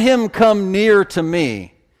 Let him come near to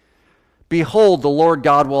me. Behold, the Lord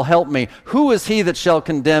God will help me. Who is he that shall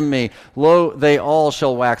condemn me? Lo, they all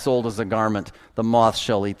shall wax old as a garment. The moth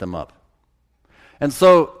shall eat them up. And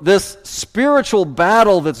so this spiritual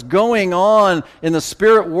battle that's going on in the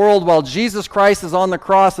spirit world while Jesus Christ is on the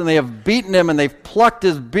cross, and they have beaten him and they've plucked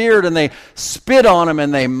his beard and they spit on him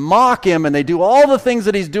and they mock him and they do all the things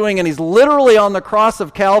that he's doing, and he's literally on the cross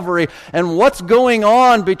of Calvary. And what's going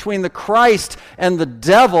on between the Christ and the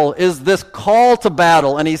devil is this call to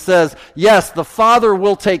battle. And he says, yes, the Father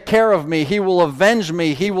will take care of me. He will avenge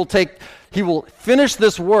me. He will finish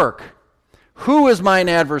this work. Who is mine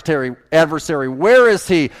adversary? Where is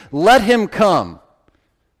he? Let him come,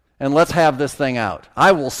 and let's have this thing out.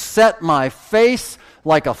 I will set my face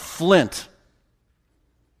like a flint.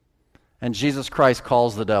 And Jesus Christ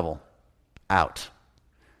calls the devil out.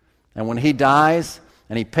 And when he dies,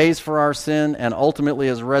 and he pays for our sin, and ultimately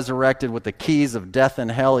is resurrected with the keys of death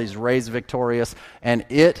and hell, he's raised victorious, and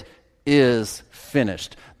it is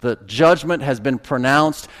finished. The judgment has been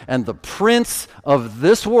pronounced, and the prince of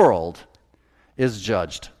this world is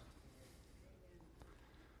judged.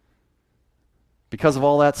 Because of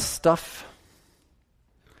all that stuff,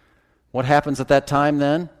 what happens at that time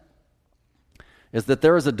then is that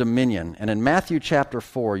there is a dominion. And in Matthew chapter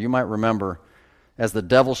 4, you might remember, as the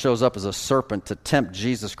devil shows up as a serpent to tempt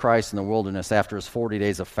Jesus Christ in the wilderness after his 40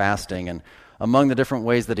 days of fasting. And among the different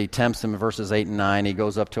ways that he tempts him in verses 8 and 9, he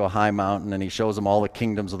goes up to a high mountain and he shows him all the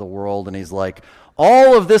kingdoms of the world. And he's like,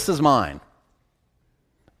 all of this is mine.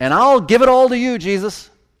 And I'll give it all to you, Jesus,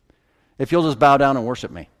 if you'll just bow down and worship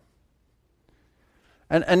me.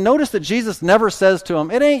 And notice that Jesus never says to him,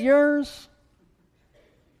 it ain't yours.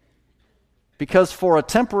 because for a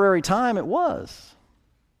temporary time it was.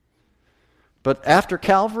 But after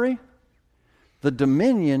Calvary, the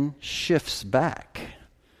dominion shifts back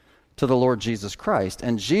to the Lord Jesus Christ.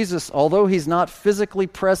 And Jesus, although he's not physically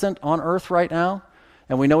present on earth right now,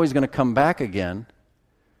 and we know he's going to come back again,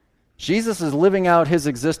 Jesus is living out his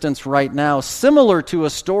existence right now, similar to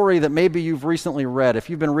a story that maybe you've recently read.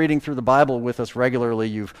 If you've been reading through the Bible with us regularly,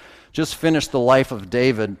 you've just finished the life of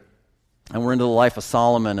David, and we're into the life of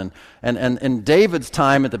Solomon. And in David's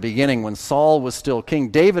time at the beginning, when Saul was still king,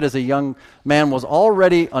 David as a young man was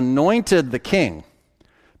already anointed the king,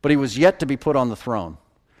 but he was yet to be put on the throne.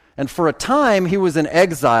 And for a time, he was in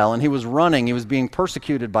exile, and he was running. He was being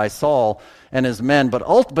persecuted by Saul and his men.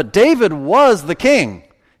 But David was the king.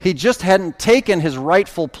 He just hadn't taken his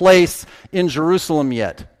rightful place in Jerusalem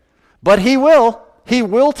yet. But he will. He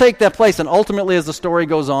will take that place. And ultimately, as the story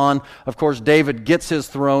goes on, of course, David gets his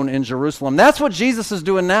throne in Jerusalem. That's what Jesus is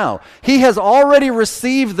doing now. He has already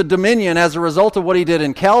received the dominion as a result of what he did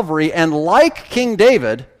in Calvary. And like King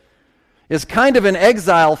David, is kind of in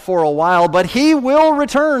exile for a while, but he will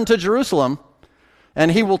return to Jerusalem, and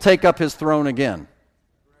he will take up his throne again.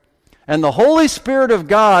 And the Holy Spirit of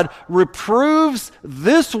God reproves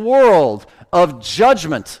this world of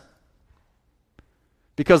judgment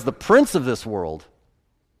because the prince of this world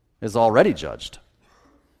is already judged.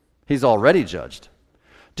 He's already judged.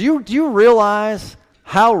 Do you realize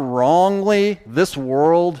how wrongly this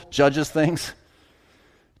world judges things?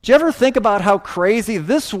 Do you ever think about how crazy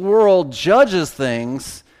this world judges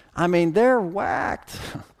things? I mean, they're whacked.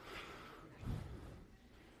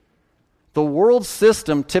 The world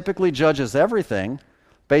system typically judges everything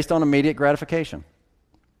based on immediate gratification.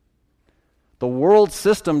 The world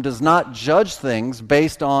system does not judge things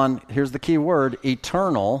based on, here's the key word,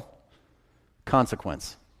 eternal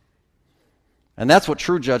consequence. And that's what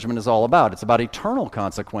true judgment is all about. It's about eternal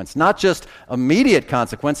consequence, not just immediate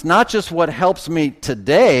consequence, not just what helps me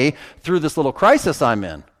today through this little crisis I'm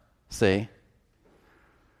in. See?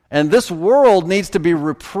 And this world needs to be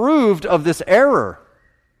reproved of this error.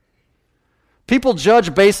 People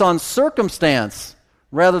judge based on circumstance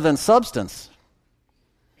rather than substance.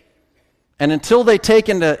 And until they take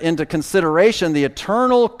into consideration the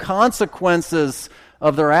eternal consequences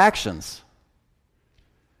of their actions,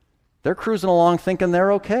 they're cruising along thinking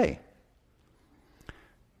they're okay.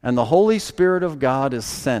 And the Holy Spirit of God is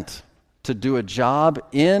sent to do a job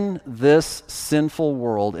in this sinful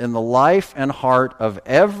world, in the life and heart of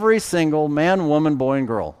every single man, woman, boy, and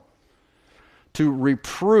girl, to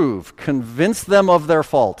reprove, convince them of their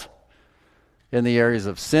fault in the areas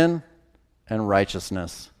of sin and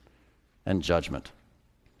righteousness and judgment.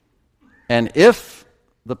 And if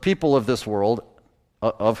the people of this world,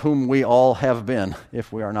 of whom we all have been,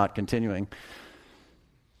 if we are not continuing,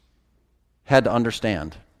 had to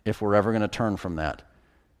understand if we're ever going to turn from that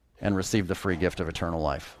and receive the free gift of eternal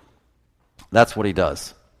life. That's what he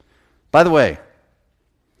does. By the way,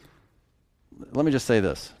 let me just say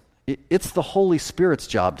this. It's the Holy Spirit's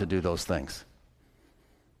job to do those things.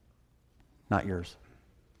 Not yours.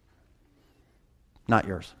 Not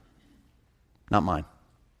yours. Not mine.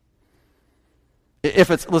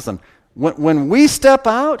 Listen, when we step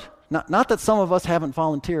out, not that some of us haven't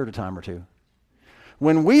volunteered a time or two,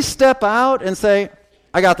 when we step out and say,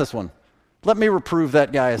 I got this one, let me reprove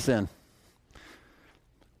that guy of sin,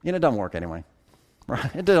 it doesn't work anyway.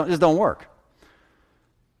 Right? It just don't work.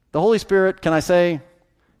 The Holy Spirit, can I say,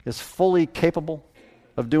 is fully capable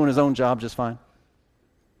of doing his own job just fine.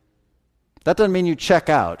 That doesn't mean you check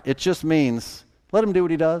out. It just means let him do what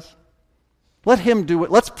he does. Let him do it.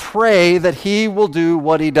 Let's pray that he will do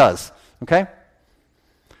what he does. Okay?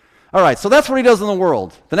 All right, so that's what he does in the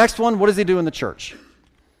world. The next one, what does he do in the church?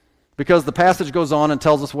 Because the passage goes on and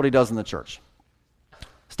tells us what he does in the church.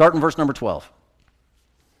 Start in verse number 12.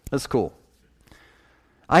 That's cool.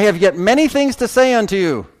 I have yet many things to say unto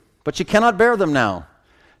you, but you cannot bear them now.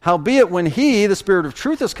 Howbeit, when he, the Spirit of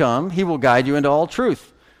truth, is come, he will guide you into all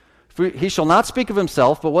truth. For he shall not speak of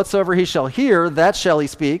himself, but whatsoever he shall hear, that shall he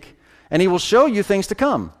speak, and he will show you things to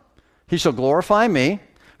come. He shall glorify me,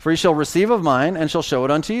 for he shall receive of mine, and shall show it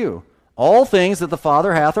unto you. All things that the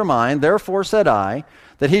Father hath are mine, therefore said I,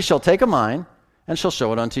 that he shall take of mine, and shall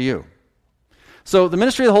show it unto you. So the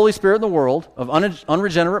ministry of the Holy Spirit in the world of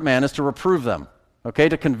unregenerate man is to reprove them, okay,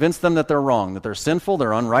 to convince them that they're wrong, that they're sinful,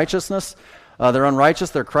 they're unrighteous,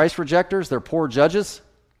 they're Christ rejectors, they're poor judges.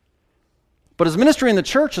 But his ministry in the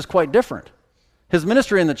church is quite different. His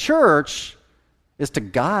ministry in the church is to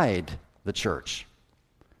guide the church.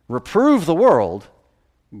 Reprove the world,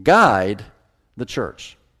 guide the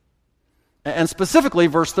church. And specifically,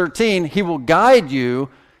 verse 13, he will guide you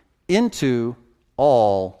into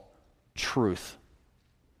all truth.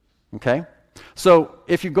 Okay? So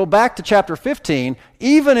if you go back to chapter 15,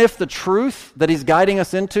 even if the truth that he's guiding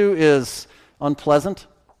us into is unpleasant,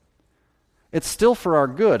 it's still for our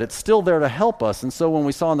good. It's still there to help us. And so when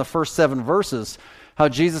we saw in the first 7 verses how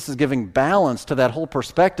Jesus is giving balance to that whole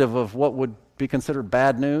perspective of what would be considered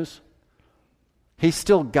bad news, he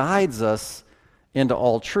still guides us into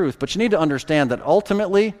all truth. But you need to understand that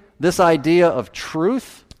ultimately, this idea of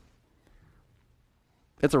truth,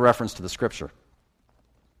 it's a reference to the Scripture.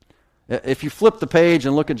 If you flip the page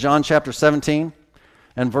and look at John chapter 17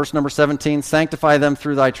 and verse number 17, sanctify them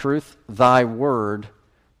through thy truth, thy word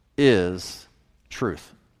is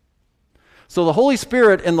truth. So the Holy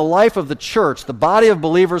Spirit in the life of the church, the body of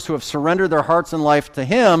believers who have surrendered their hearts and life to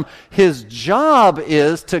him, his job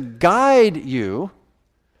is to guide you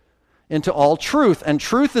into all truth. And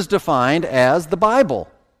truth is defined as the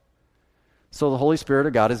Bible. So the Holy Spirit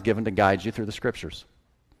of God is given to guide you through the Scriptures.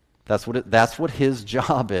 That's what his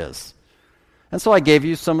job is. And so I gave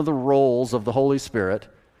you some of the roles of the Holy Spirit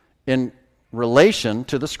in relation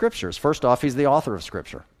to the Scriptures. First off, he's the author of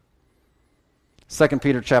Scripture. 2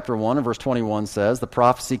 Peter chapter 1 and verse 21 says, the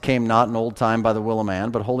prophecy came not in old time by the will of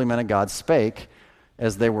man, but holy men of God spake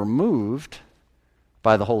as they were moved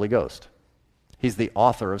by the Holy Ghost. He's the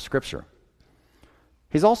author of Scripture.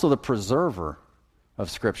 He's also the preserver of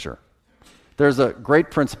Scripture. There's a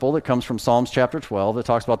great principle that comes from Psalms chapter 12 that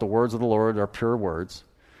talks about the words of the Lord are pure words.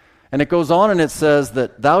 And it goes on and it says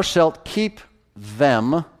that thou shalt keep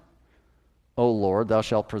them, O Lord, thou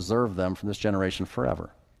shalt preserve them from this generation forever.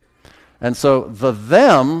 And so the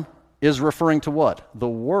them is referring to what? The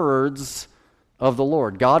words of the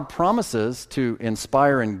Lord. God promises to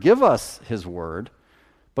inspire and give us his word,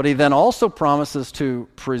 but he then also promises to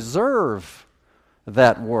preserve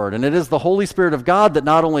that word. And it is the Holy Spirit of God that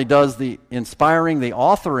not only does the inspiring, the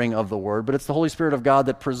authoring of the word, but it's the Holy Spirit of God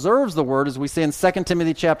that preserves the word, as we see in 2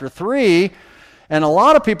 Timothy chapter 3. And a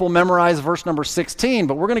lot of people memorize verse number 16,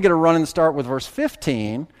 but we're going to get a run and start with verse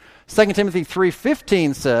 15. 2 Timothy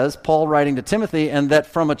 3:15 says, Paul writing to Timothy, and that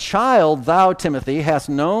from a child thou, Timothy, hast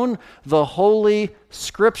known the holy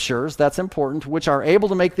scriptures, that's important, which are able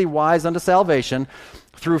to make thee wise unto salvation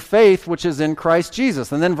through faith which is in Christ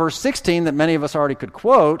Jesus. And then verse 16 that many of us already could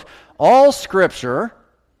quote, all scripture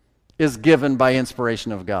is given by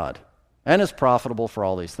inspiration of God and is profitable for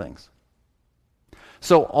all these things.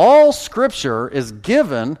 So all scripture is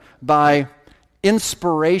given by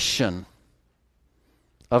inspiration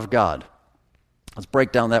of God. Let's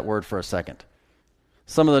break down that word for a second.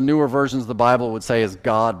 Some of the newer versions of the Bible would say is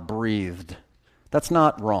God breathed. That's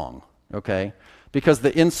not wrong, okay? Because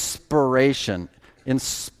the inspiration,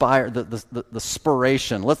 the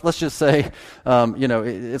spiration. Let's just say,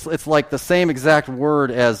 it's like the same exact word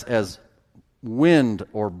as wind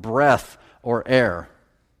or breath or air,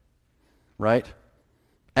 right?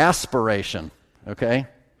 Aspiration, okay?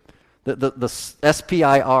 The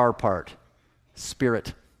S-P-I-R part,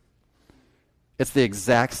 spirit. It's the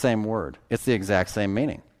exact same word. It's the exact same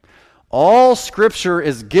meaning. All Scripture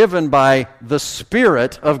is given by the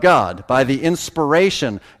Spirit of God, by the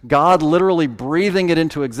inspiration, God literally breathing it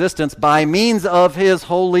into existence by means of His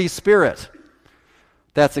Holy Spirit.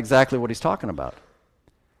 That's exactly what he's talking about.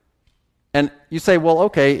 And you say, well,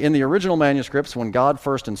 okay, in the original manuscripts, when God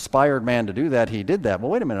first inspired man to do that, he did that. Well,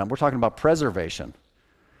 wait a minute, we're talking about preservation.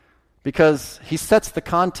 Because he sets the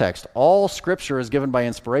context. All Scripture is given by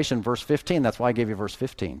inspiration, verse 15. That's why I gave you verse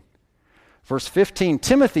 15. Verse 15,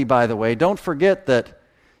 Timothy, by the way, don't forget that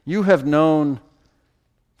you have known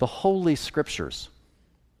the Holy Scriptures.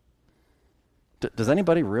 Does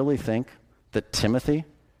anybody really think that Timothy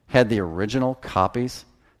had the original copies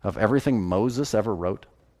of everything Moses ever wrote?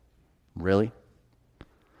 Really?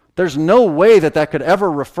 There's no way that could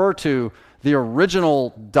ever refer to the original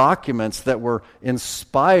documents that were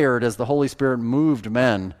inspired as the Holy Spirit moved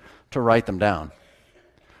men to write them down.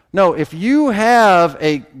 No, if you have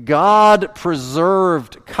a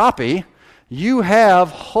God-preserved copy, you have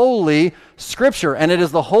Holy Scripture, and it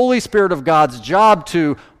is the Holy Spirit of God's job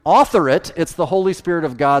to author it. It's the Holy Spirit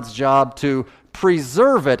of God's job to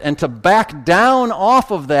preserve it, and to back down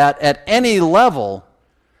off of that at any level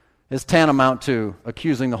is tantamount to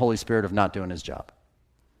accusing the Holy Spirit of not doing his job.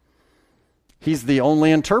 He's the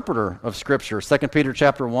only interpreter of Scripture. 2 Peter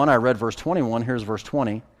chapter 1, I read verse 21. Here's verse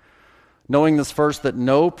 20. Knowing this first, that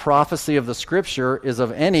no prophecy of the Scripture is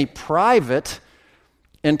of any private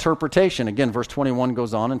interpretation. Again, verse 21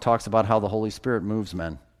 goes on and talks about how the Holy Spirit moves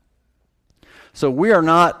men. So we are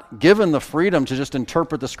not given the freedom to just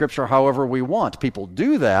interpret the Scripture however we want. People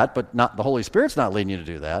do that, but not the Holy Spirit's not leading you to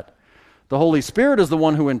do that. The Holy Spirit is the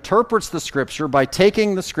one who interprets the Scripture by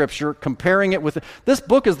taking the Scripture, comparing it with... This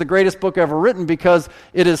book is the greatest book ever written because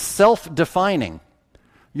it is self-defining.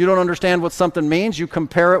 You don't understand what something means, you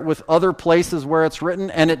compare it with other places where it's written,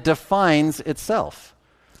 and it defines itself.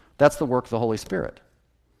 That's the work of the Holy Spirit.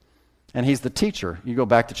 And he's the teacher. You go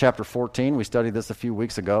back to chapter 14, we studied this a few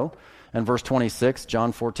weeks ago, and verse 26,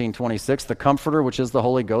 John 14:26, the Comforter, which is the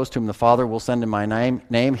Holy Ghost, whom the Father will send in my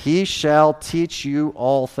name, he shall teach you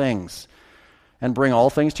all things, and bring all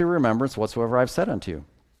things to your remembrance whatsoever I've said unto you.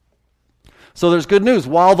 So there's good news.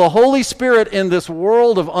 While the Holy Spirit in this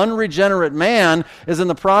world of unregenerate man is in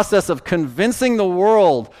the process of convincing the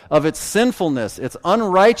world of its sinfulness, its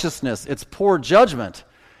unrighteousness, its poor judgment,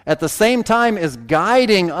 at the same time is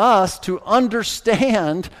guiding us to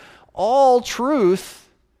understand all truth,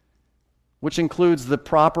 which includes the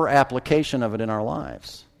proper application of it in our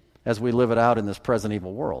lives as we live it out in this present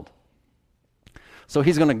evil world. So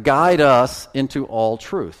he's going to guide us into all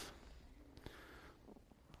truth.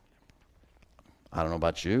 I don't know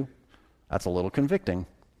about you. That's a little convicting.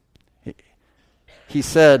 He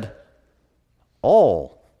said,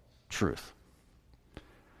 all truth.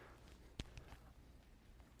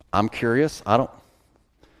 I'm curious. I don't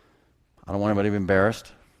want anybody to be embarrassed.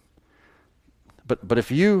 But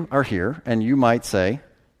if you are here and you might say,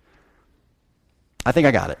 I think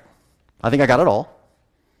I got it. I think I got it all.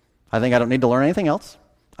 I think I don't need to learn anything else.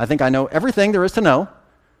 I think I know everything there is to know.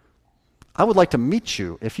 I would like to meet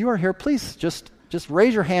you. If you are here, please just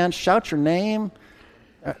raise your hand, shout your name,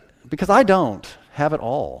 because I don't have it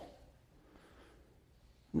all.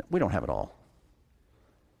 We don't have it all.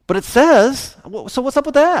 But it says, so what's up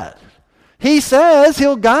with that? He says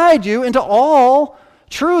he'll guide you into all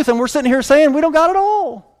truth, and we're sitting here saying we don't got it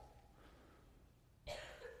all.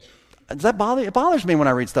 Does that bother you? It bothers me when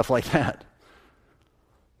I read stuff like that.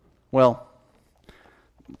 Well,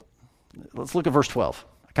 let's look at verse 12.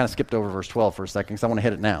 I kind of skipped over verse 12 for a second because I want to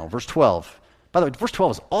hit it now. Verse 12. By the way, verse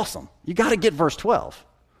 12 is awesome. You got to get verse 12.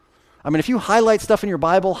 I mean, if you highlight stuff in your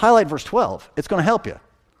Bible, highlight verse 12. It's going to help you.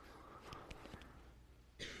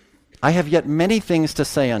 I have yet many things to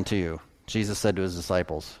say unto you, Jesus said to his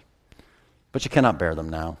disciples, but you cannot bear them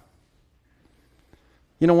now.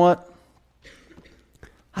 You know what?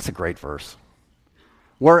 That's a great verse.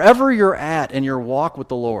 Wherever you're at in your walk with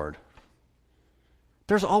the Lord,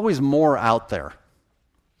 there's always more out there.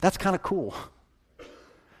 That's kind of cool.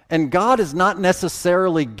 And God is not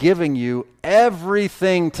necessarily giving you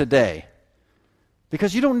everything today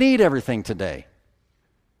because you don't need everything today.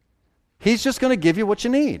 He's just going to give you what you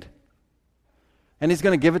need. And he's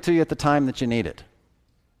going to give it to you at the time that you need it.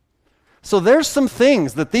 So there's some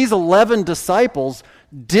things that these 11 disciples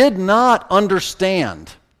did not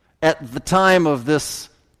understand at the time of this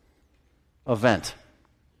event.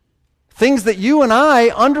 Things that you and I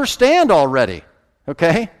understand already,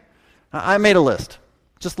 okay? I made a list.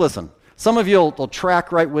 Just listen. Some of you will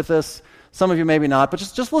track right with this. Some of you maybe not. But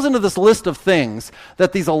just listen to this list of things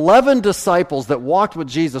that these 11 disciples that walked with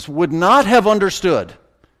Jesus would not have understood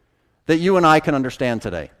that you and I can understand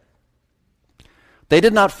today. They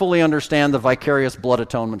did not fully understand the vicarious blood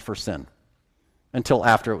atonement for sin until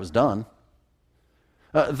after it was done.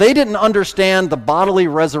 They didn't understand the bodily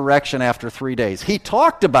resurrection after 3 days. He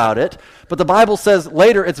talked about it, but the Bible says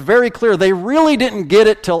later, it's very clear, they really didn't get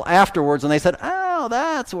it till afterwards, and they said, oh,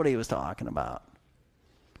 that's what he was talking about.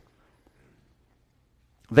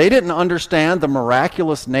 They didn't understand the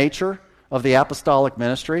miraculous nature of the apostolic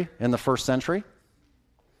ministry in the first century.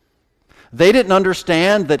 They didn't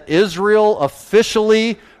understand that Israel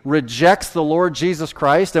officially rejects the Lord Jesus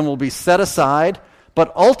Christ and will be set aside,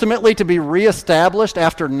 but ultimately to be reestablished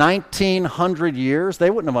after 1900 years. They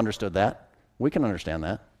wouldn't have understood that. We can understand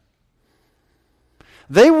that.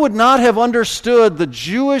 They would not have understood the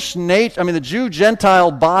the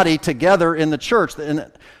Jew-Gentile body together in the church,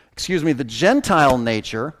 the Gentile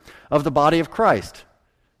nature of the body of Christ.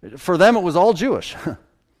 For them, it was all Jewish.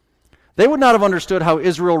 They would not have understood how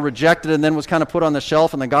Israel rejected and then was kind of put on the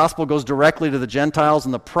shelf, and the gospel goes directly to the Gentiles,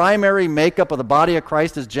 and the primary makeup of the body of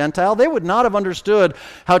Christ is Gentile. They would not have understood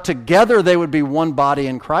how together they would be one body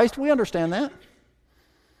in Christ. We understand that.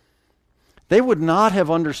 They would not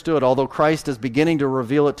have understood, although Christ is beginning to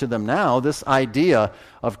reveal it to them now, this idea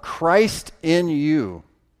of Christ in you,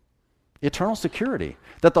 eternal security,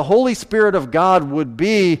 that the Holy Spirit of God would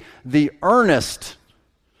be the earnest,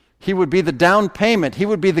 he would be the down payment, he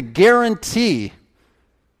would be the guarantee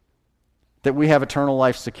that we have eternal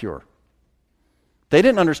life secure. They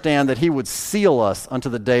didn't understand that he would seal us unto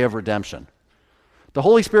the day of redemption. The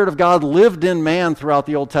Holy Spirit of God lived in man throughout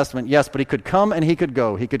the Old Testament, yes, but he could come and he could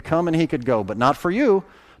go. He could come and he could go, but not for you.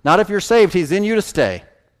 Not if you're saved. He's in you to stay.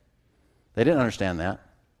 They didn't understand that.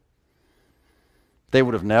 They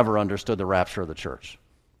would have never understood the rapture of the church.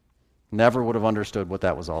 Never would have understood what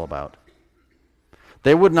that was all about.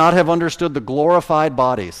 They would not have understood the glorified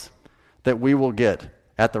bodies that we will get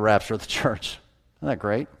at the rapture of the church. Isn't that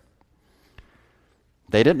great?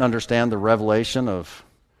 They didn't understand the revelation of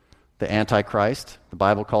the Antichrist. The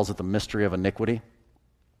Bible calls it the mystery of iniquity.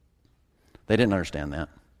 They didn't understand that.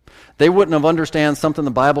 They wouldn't have understood something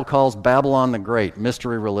the Bible calls Babylon the Great,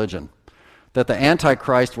 mystery religion. That the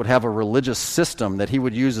Antichrist would have a religious system that he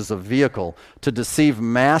would use as a vehicle to deceive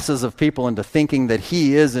masses of people into thinking that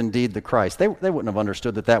he is indeed the Christ. They wouldn't have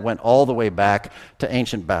understood that went all the way back to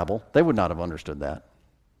ancient Babel. They would not have understood that.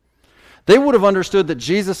 They would have understood that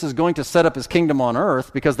Jesus is going to set up his kingdom on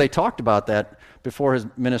earth because they talked about that before his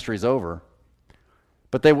ministry's over.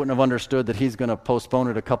 But they wouldn't have understood that he's going to postpone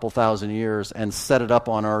it a couple thousand years and set it up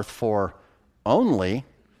on earth for only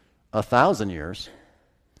 1,000 years.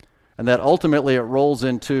 And that ultimately it rolls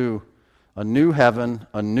into a new heaven,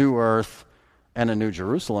 a new earth, and a new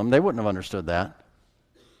Jerusalem. They wouldn't have understood that.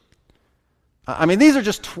 I mean, these are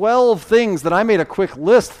just 12 things that I made a quick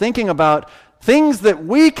list thinking about things that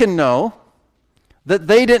we can know that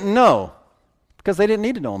they didn't know because they didn't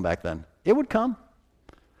need to know them back then. It would come.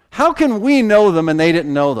 How can we know them and they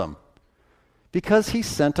didn't know them? Because he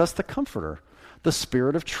sent us the Comforter, the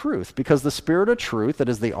Spirit of truth. Because the Spirit of truth, that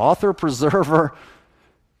is the author, preserver,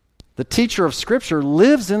 the teacher of Scripture,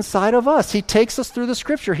 lives inside of us. He takes us through the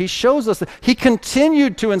Scripture. He shows us that he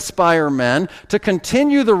continued to inspire men to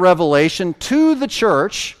continue the revelation to the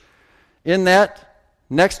church in that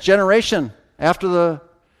next generation after the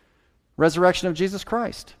resurrection of Jesus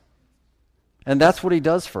Christ. And that's what he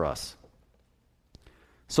does for us.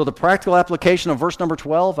 So the practical application of verse number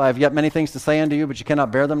 12, I have yet many things to say unto you, but you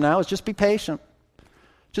cannot bear them now, is just be patient.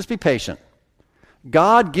 Just be patient.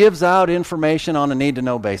 God gives out information on a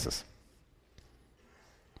need-to-know basis.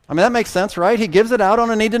 I mean, that makes sense, right? He gives it out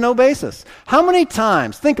on a need-to-know basis. How many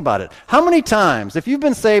times, think about it, how many times, if you've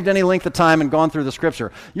been saved any length of time and gone through the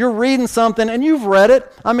Scripture, you're reading something and you've read it.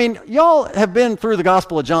 I mean, y'all have been through the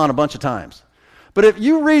Gospel of John a bunch of times. But if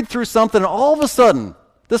you read through something and all of a sudden,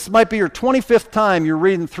 this might be your 25th time you're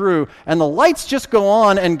reading through, and the lights just go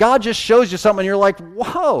on and God just shows you something and you're like,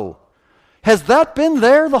 whoa, has that been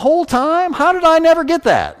there the whole time? How did I never get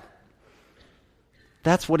that?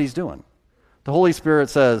 That's what he's doing. The Holy Spirit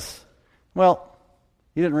says, well,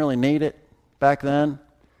 you didn't really need it back then.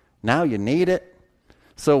 Now you need it.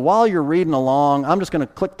 So while you're reading along, I'm just going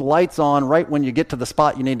to click the lights on right when you get to the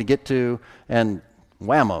spot you need to get to, and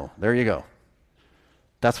whammo, there you go.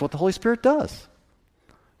 That's what the Holy Spirit does.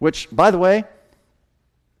 Which, by the way,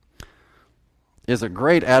 is a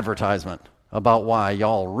great advertisement about why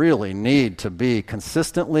y'all really need to be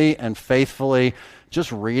consistently and faithfully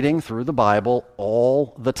just reading through the Bible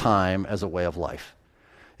all the time as a way of life.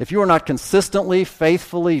 If you are not consistently,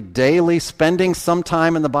 faithfully, daily spending some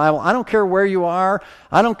time in the Bible, I don't care where you are.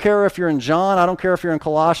 I don't care if you're in John. I don't care if you're in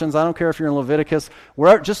Colossians. I don't care if you're in Leviticus.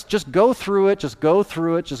 Just go through it. Just go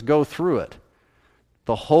through it. Just go through it.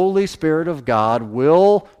 The Holy Spirit of God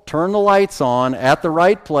will turn the lights on at the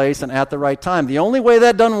right place and at the right time. The only way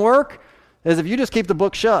that doesn't work is if you just keep the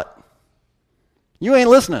book shut. You ain't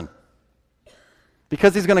listening.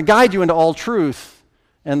 Because he's going to guide you into all truth,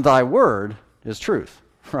 and thy word is truth,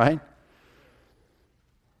 right?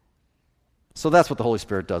 So that's what the Holy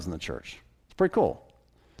Spirit does in the church. It's pretty cool.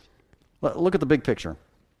 Look at the big picture.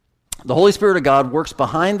 The Holy Spirit of God works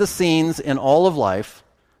behind the scenes in all of life,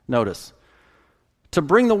 notice, to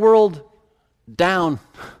bring the world down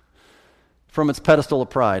from its pedestal of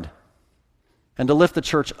pride and to lift the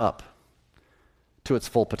church up to its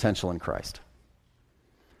full potential in Christ.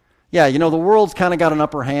 Yeah, you know, the world's kind of got an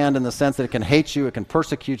upper hand in the sense that it can hate you, it can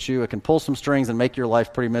persecute you, it can pull some strings and make your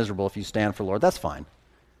life pretty miserable if you stand for the Lord. That's fine.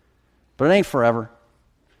 But it ain't forever.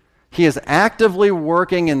 He is actively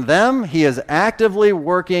working in them. He is actively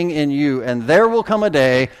working in you. And there will come a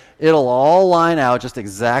day it'll all line out just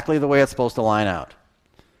exactly the way it's supposed to line out.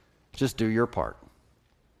 Just do your part.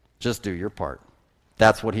 Just do your part.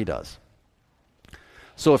 That's what he does.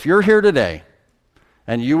 So if you're here today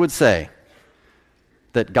and you would say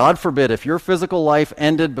that, God forbid, if your physical life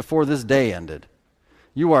ended before this day ended,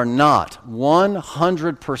 you are not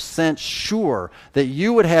 100% sure that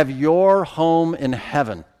you would have your home in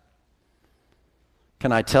heaven,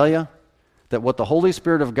 can I tell you that what the Holy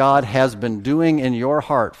Spirit of God has been doing in your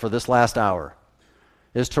heart for this last hour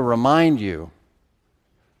is to remind you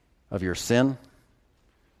of your sin,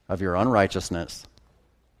 of your unrighteousness,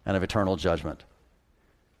 and of eternal judgment,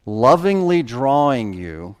 lovingly drawing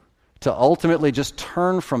you to ultimately just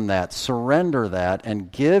turn from that, surrender that,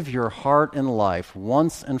 and give your heart and life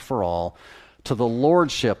once and for all to the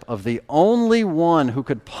lordship of the only one who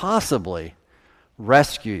could possibly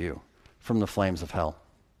rescue you from the flames of hell.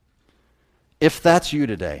 If that's you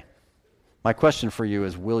today, my question for you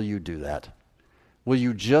is, will you do that? Will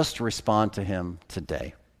you just respond to him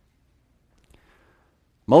today?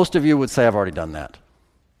 Most of you would say, I've already done that.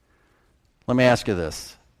 Let me ask you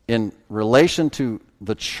this. In relation to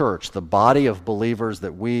the church, the body of believers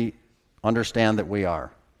that we understand that we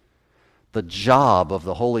are, the job of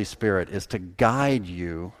the Holy Spirit is to guide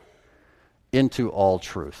you into all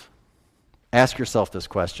truth. Ask yourself this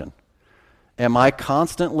question. Am I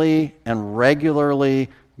constantly and regularly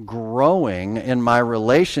growing in my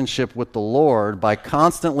relationship with the Lord by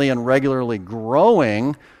constantly and regularly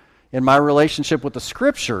growing in my relationship with the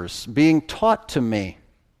Scriptures, being taught to me,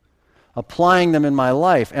 applying them in my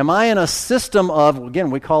life? Am I in a system of, again,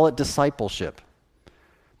 we call it discipleship,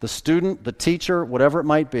 the student, the teacher, whatever it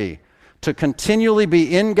might be, to continually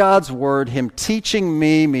be in God's Word, him teaching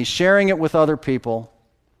me sharing it with other people?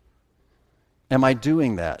 Am I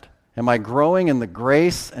doing that? Am I growing in the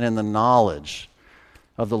grace and in the knowledge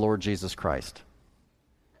of the Lord Jesus Christ?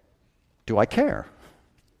 Do I care?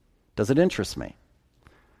 Does it interest me?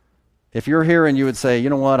 If you're here and you would say, you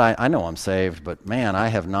know what, I know I'm saved, but man, I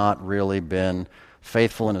have not really been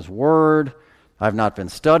faithful in His Word. I've not been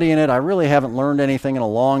studying it. I really haven't learned anything in a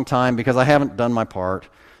long time because I haven't done my part.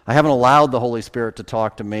 I haven't allowed the Holy Spirit to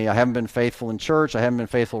talk to me. I haven't been faithful in church. I haven't been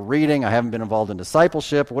faithful reading. I haven't been involved in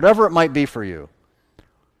discipleship, whatever it might be for you.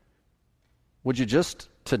 Would you just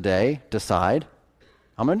today decide,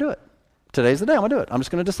 I'm going to do it. Today's the day I'm going to do it. I'm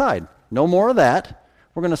just going to decide. No more of that.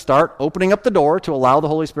 We're going to start opening up the door to allow the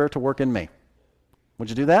Holy Spirit to work in me. Would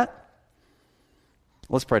you do that?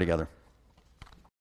 Let's pray together.